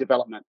 is actually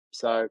development.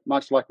 So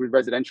much like with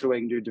residential, where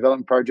you can do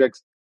development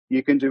projects,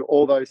 you can do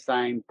all those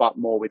same, but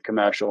more with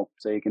commercial.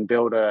 So you can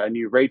build a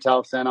new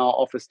retail center,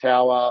 office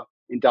tower,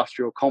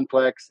 industrial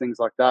complex, things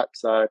like that.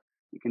 So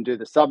you can do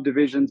the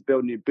subdivisions,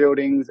 build new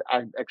buildings,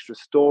 add extra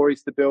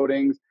stories to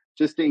buildings,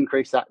 just to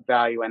increase that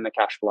value and the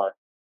cash flow.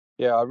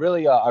 Yeah, I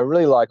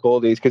really like all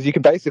these because you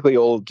can basically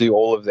do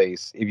all of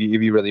these if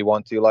you really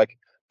want to. Like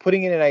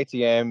putting in an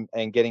ATM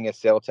and getting a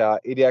cell tower,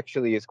 it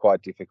actually is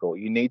quite difficult.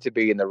 You need to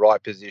be in the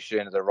right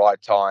position at the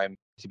right time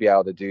to be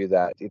able to do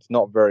that. It's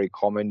not very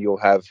common. You'll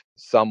have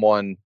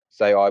someone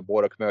say, I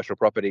bought a commercial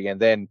property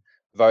and then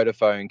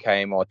Vodafone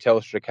came or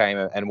Telstra came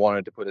and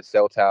wanted to put a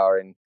cell tower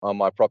in on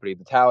my property.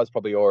 The tower's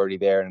probably already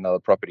there in another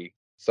property.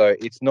 So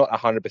it's not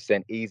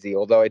 100% easy,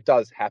 although it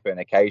does happen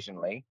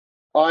occasionally.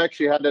 I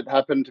actually had it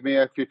happen to me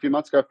a few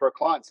months ago for a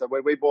client. So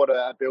we bought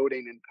a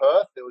building in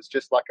Perth. It was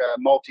just like a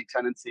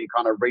multi-tenancy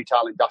kind of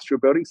retail industrial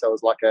building. So it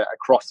was like a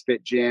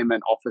CrossFit gym, an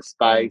office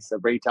space, a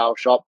retail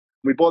shop.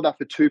 We bought that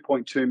for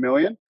 $2.2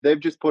 million. They've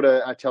just put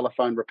a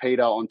telephone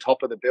repeater on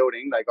top of the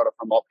building. They got it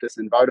from Optus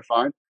and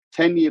Vodafone.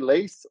 10-year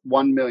lease,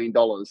 $1 million.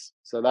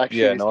 So they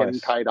actually getting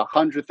paid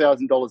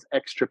 $100,000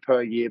 extra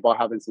per year by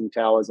having some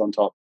towers on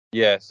top.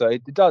 Yeah, so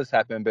it does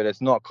happen, but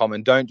it's not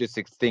common. Don't just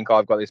think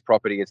I've got this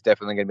property, it's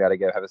definitely going to be able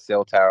to have a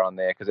cell tower on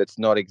there, because it's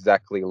not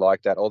exactly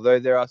like that. Although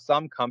there are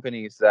some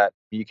companies that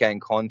you can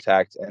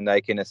contact and they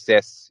can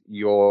assess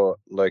your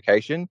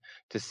location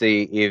to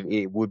see if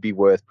it would be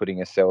worth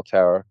putting a cell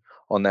tower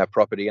on that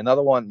property.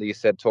 Another one that you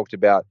talked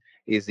about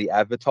is the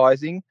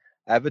advertising.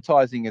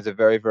 Advertising is a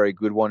very, very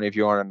good one if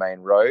you're on a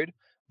main road,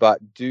 but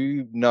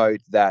do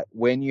note that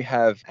when you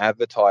have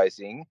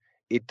advertising,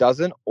 it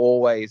doesn't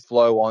always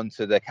flow on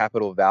to the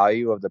capital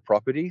value of the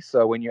property.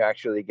 So when you're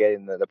actually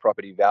getting the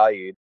property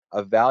valued,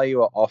 a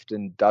valuer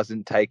often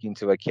doesn't take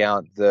into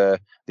account the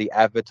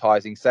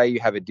advertising. Say you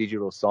have a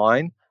digital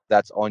sign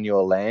that's on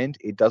your land,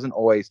 it doesn't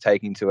always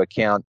take into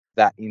account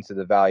that into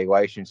the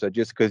valuation. So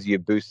just because you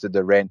boosted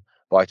the rent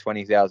by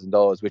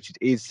 $20,000, which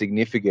is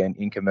significant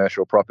in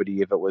commercial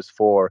property if it was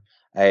for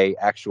a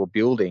actual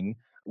building,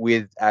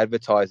 with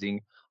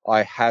advertising,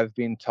 I have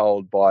been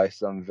told by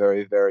some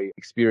very, very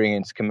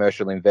experienced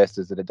commercial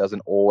investors that it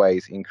doesn't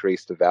always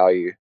increase the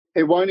value.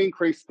 It won't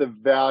increase the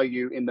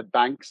value in the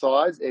bank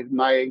size. It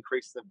may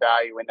increase the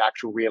value in the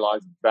actual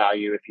realized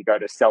value if you go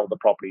to sell the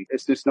property.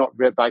 It's just not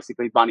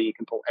basically money you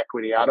can pull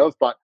equity out of.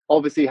 But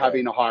obviously,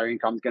 having a higher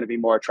income is going to be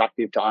more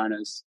attractive to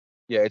owners.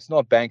 Yeah, it's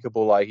not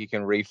bankable like you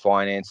can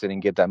refinance it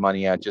and get that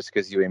money out just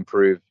because you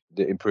improve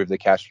the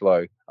cash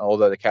flow.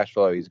 Although the cash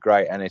flow is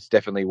great and it's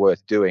definitely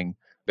worth doing,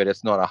 but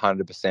it's not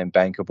 100%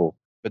 bankable.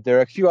 But there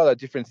are a few other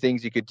different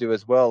things you could do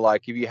as well.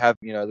 Like if you have,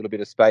 a little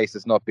bit of space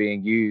that's not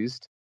being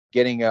used,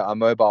 getting a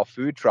mobile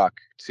food truck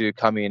to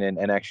come in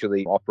and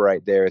actually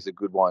operate there is a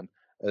good one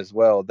as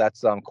well.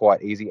 That's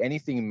quite easy.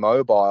 Anything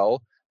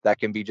mobile that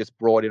can be just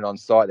brought in on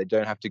site, they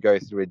don't have to go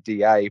through a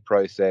DA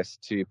process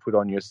to put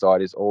on your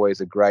site, is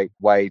always a great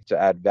way to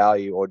add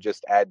value or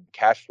just add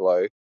cash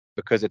flow,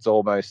 because it's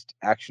almost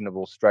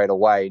actionable straight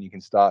away and you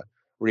can start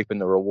reaping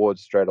the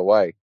rewards straight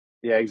away.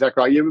 Yeah,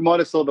 exactly right. You might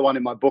have saw the one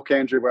in my book,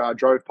 Andrew, where I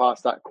drove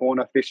past that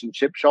corner fish and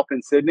chip shop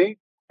in Sydney,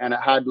 and it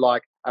had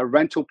like a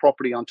rental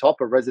property on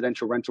top, a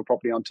residential rental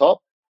property on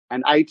top,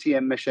 an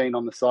ATM machine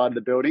on the side of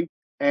the building,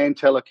 and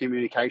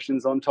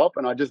telecommunications on top.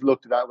 And I just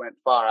looked at that and went,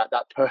 far out,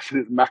 that person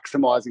is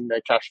maximizing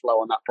their cash flow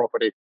on that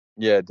property.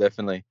 Yeah,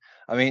 definitely.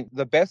 I mean,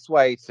 the best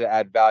way to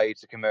add value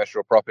to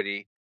commercial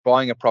property,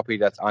 buying a property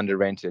that's under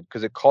rented,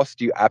 because it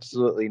costs you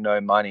absolutely no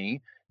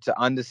money to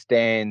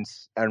understand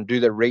and do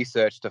the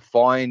research to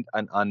find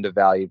an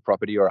undervalued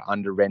property or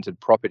under rented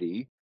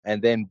property,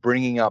 and then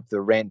bringing up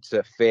the rent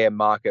to fair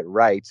market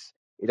rates.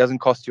 It doesn't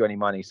cost you any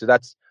money. So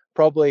that's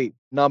probably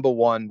number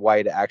one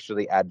way to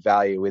actually add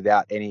value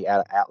without any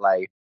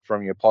outlay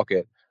from your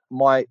pocket.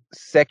 My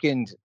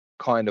second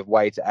kind of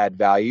way to add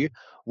value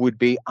would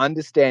be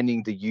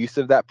understanding the use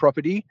of that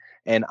property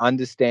and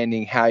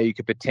understanding how you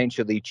could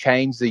potentially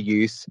change the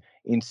use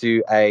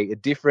into a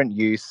different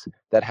use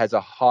that has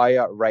a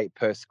higher rate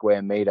per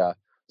square meter.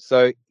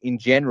 So in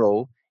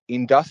general,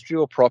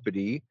 industrial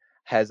property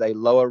has a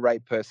lower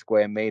rate per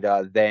square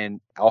meter than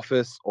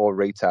office or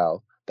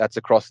retail. That's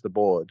across the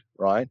board,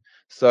 right?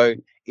 So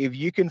if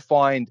you can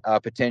find a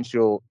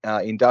potential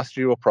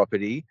industrial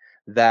property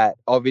that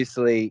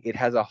obviously it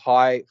has a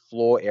high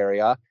floor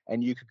area,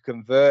 and you could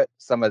convert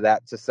some of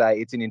that to say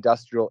it's an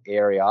industrial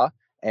area,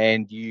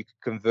 and you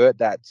convert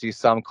that to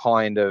some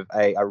kind of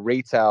a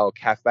retail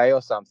cafe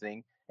or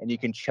something, and you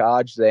can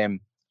charge them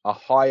a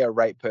higher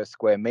rate per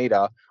square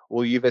meter,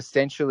 well, you've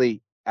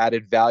essentially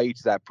added value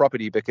to that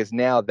property, because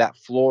now that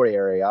floor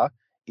area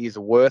is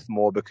worth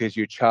more because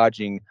you're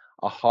charging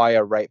a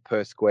higher rate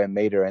per square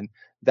meter. And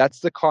that's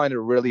the kind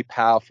of really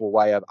powerful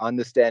way of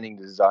understanding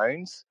the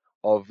zones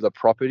of the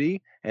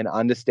property and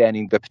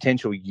understanding the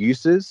potential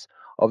uses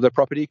of the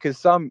property, because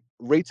some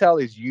retail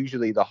is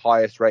usually the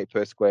highest rate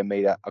per square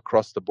meter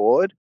across the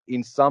board.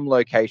 In some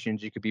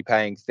locations, you could be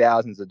paying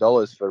thousands of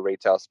dollars for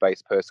retail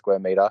space per square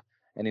meter,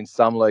 and in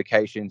some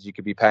locations, you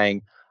could be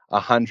paying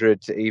 $100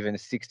 to even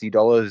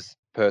 $60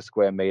 per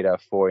square meter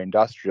for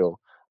industrial.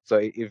 So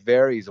it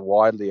varies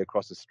widely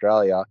across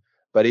Australia.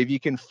 But if you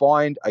can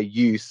find a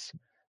use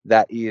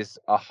that is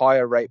a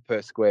higher rate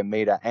per square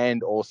meter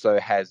and also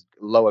has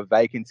lower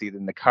vacancy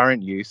than the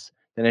current use,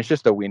 then it's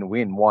just a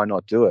win-win. Why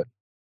not do it?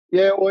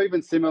 Yeah, or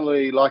even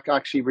similarly, like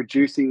actually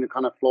reducing the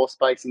kind of floor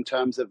space in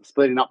terms of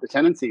splitting up the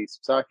tenancies.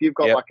 So if you've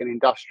got like an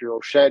industrial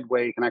shed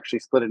where you can actually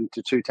split it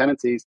into two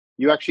tenancies,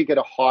 you actually get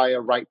a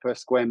higher rate per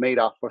square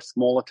meter for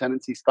smaller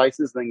tenancy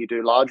spaces than you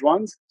do large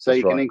ones. So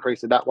you can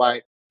increase it that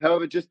way.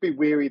 However, just be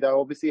wary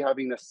though, obviously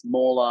having a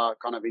smaller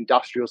kind of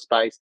industrial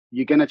space,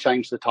 you're going to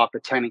change the type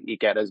of tenant you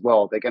get as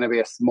well. They're going to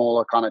be a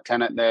smaller kind of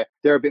tenant.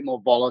 They're a bit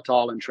more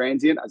volatile and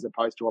transient as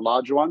opposed to a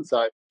larger one.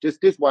 So just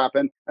weigh up.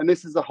 And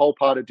this is the whole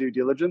part of due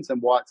diligence,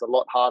 and why it's a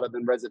lot harder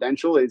than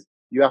residential is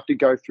you have to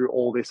go through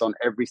all this on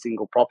every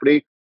single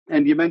property.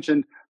 And you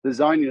mentioned the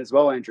zoning as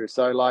well, Andrew.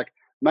 So like,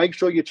 make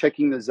sure you're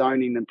checking the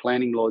zoning and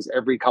planning laws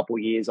every couple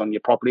of years on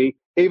your property.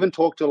 Even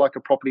talk to like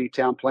a property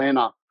town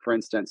planner, for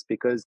instance,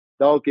 because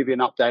they'll give you an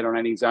update on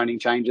any zoning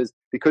changes.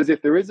 Because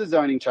if there is a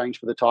zoning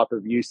change for the type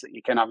of use that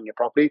you can have in your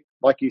property,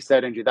 like you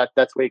said, Andrew,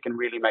 that's where you can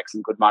really make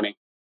some good money.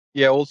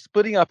 Yeah, well,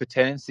 splitting up a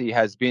tenancy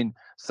has been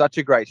such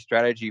a great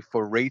strategy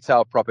for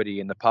retail property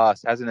in the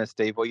past, hasn't it,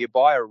 Steve? Well, you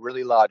buy a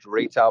really large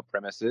retail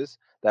premises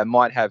that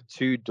might have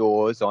 2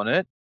 doors on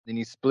it, then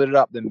you split it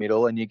up the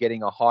middle and you're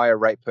getting a higher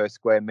rate per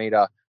square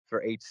meter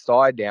for each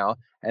side now.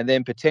 And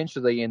then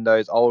potentially in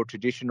those old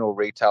traditional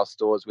retail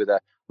stores with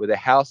a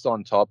house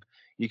on top,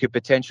 you could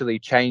potentially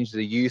change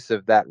the use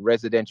of that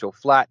residential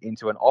flat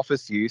into an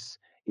office use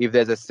if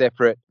there's a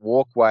separate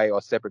walkway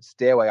or separate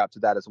stairway up to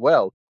that as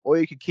well. Or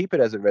you could keep it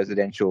as a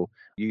residential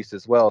use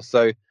as well.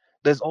 So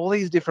there's all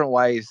these different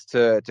ways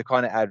to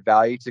kind of add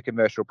value to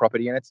commercial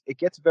property. And it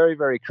gets very,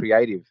 very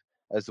creative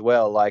as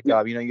well. Like,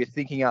 you're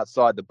thinking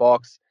outside the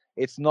box.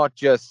 It's not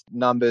just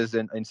numbers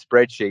and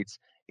spreadsheets.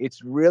 it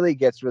really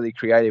gets really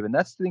creative. And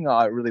that's the thing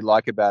I really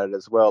like about it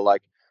as well.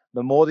 Like,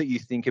 the more that you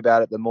think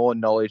about it, the more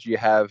knowledge you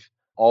have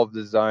of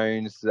the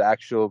zones, the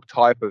actual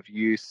type of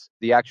use,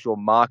 the actual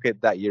market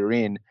that you're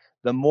in,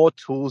 the more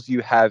tools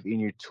you have in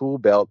your tool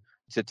belt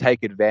to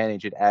take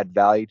advantage and add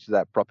value to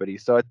that property.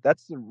 So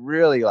that's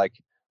really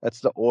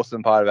that's the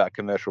awesome part about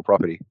commercial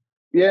property.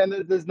 Yeah, and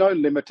there's no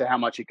limit to how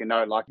much you can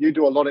know. Like, you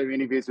do a lot of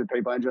interviews with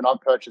people, Andrew, and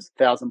I've purchased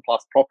 1,000+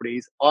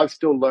 properties. I've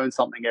still learned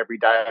something every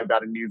day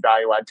about a new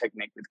value add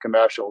technique with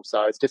commercial.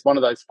 So it's just one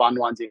of those fun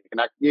ones you can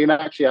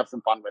actually have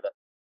some fun with it.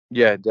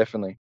 Yeah,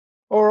 definitely.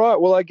 All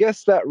right. Well, I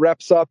guess that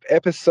wraps up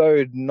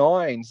episode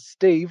 9.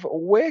 Steve,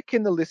 where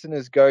can the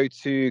listeners go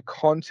to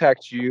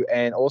contact you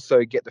and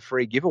also get the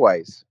free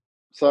giveaways?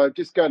 So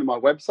just go to my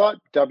website,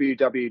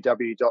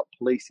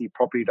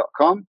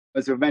 www.polisiproperty.com.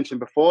 As we've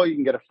mentioned before, you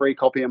can get a free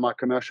copy of my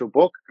commercial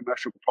book,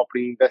 Commercial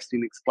Property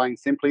Investing Explained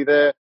Simply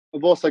there.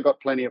 I've also got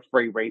plenty of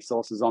free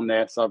resources on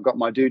there. So I've got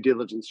my due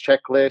diligence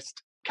checklist,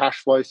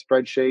 cash flow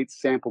spreadsheets,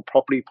 sample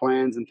property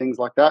plans and things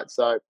like that.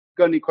 So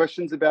got any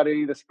questions about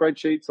any of the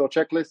spreadsheets or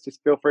checklists,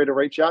 just feel free to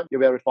reach out.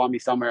 You'll be able to find me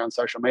somewhere on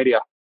social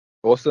media.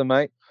 Awesome,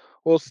 mate.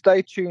 Well,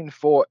 stay tuned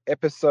for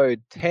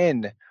episode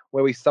 10,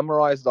 where we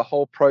summarize the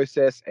whole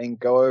process and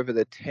go over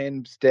the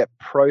 10-step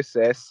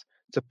process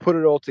to put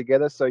it all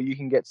together so you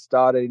can get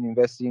started in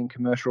investing in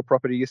commercial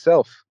property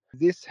yourself.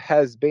 This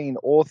has been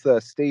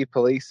author Steve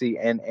Polisi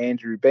and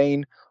Andrew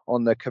Bean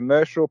on the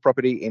Commercial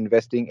Property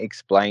Investing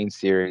Explained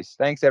series.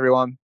 Thanks,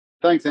 everyone.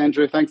 Thanks,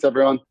 Andrew. Thanks,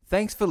 everyone.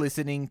 Thanks for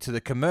listening to the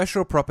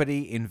Commercial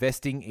Property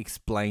Investing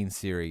Explained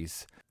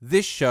series.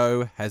 This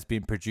show has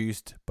been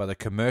produced by the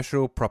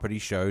Commercial Property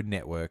Show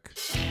Network.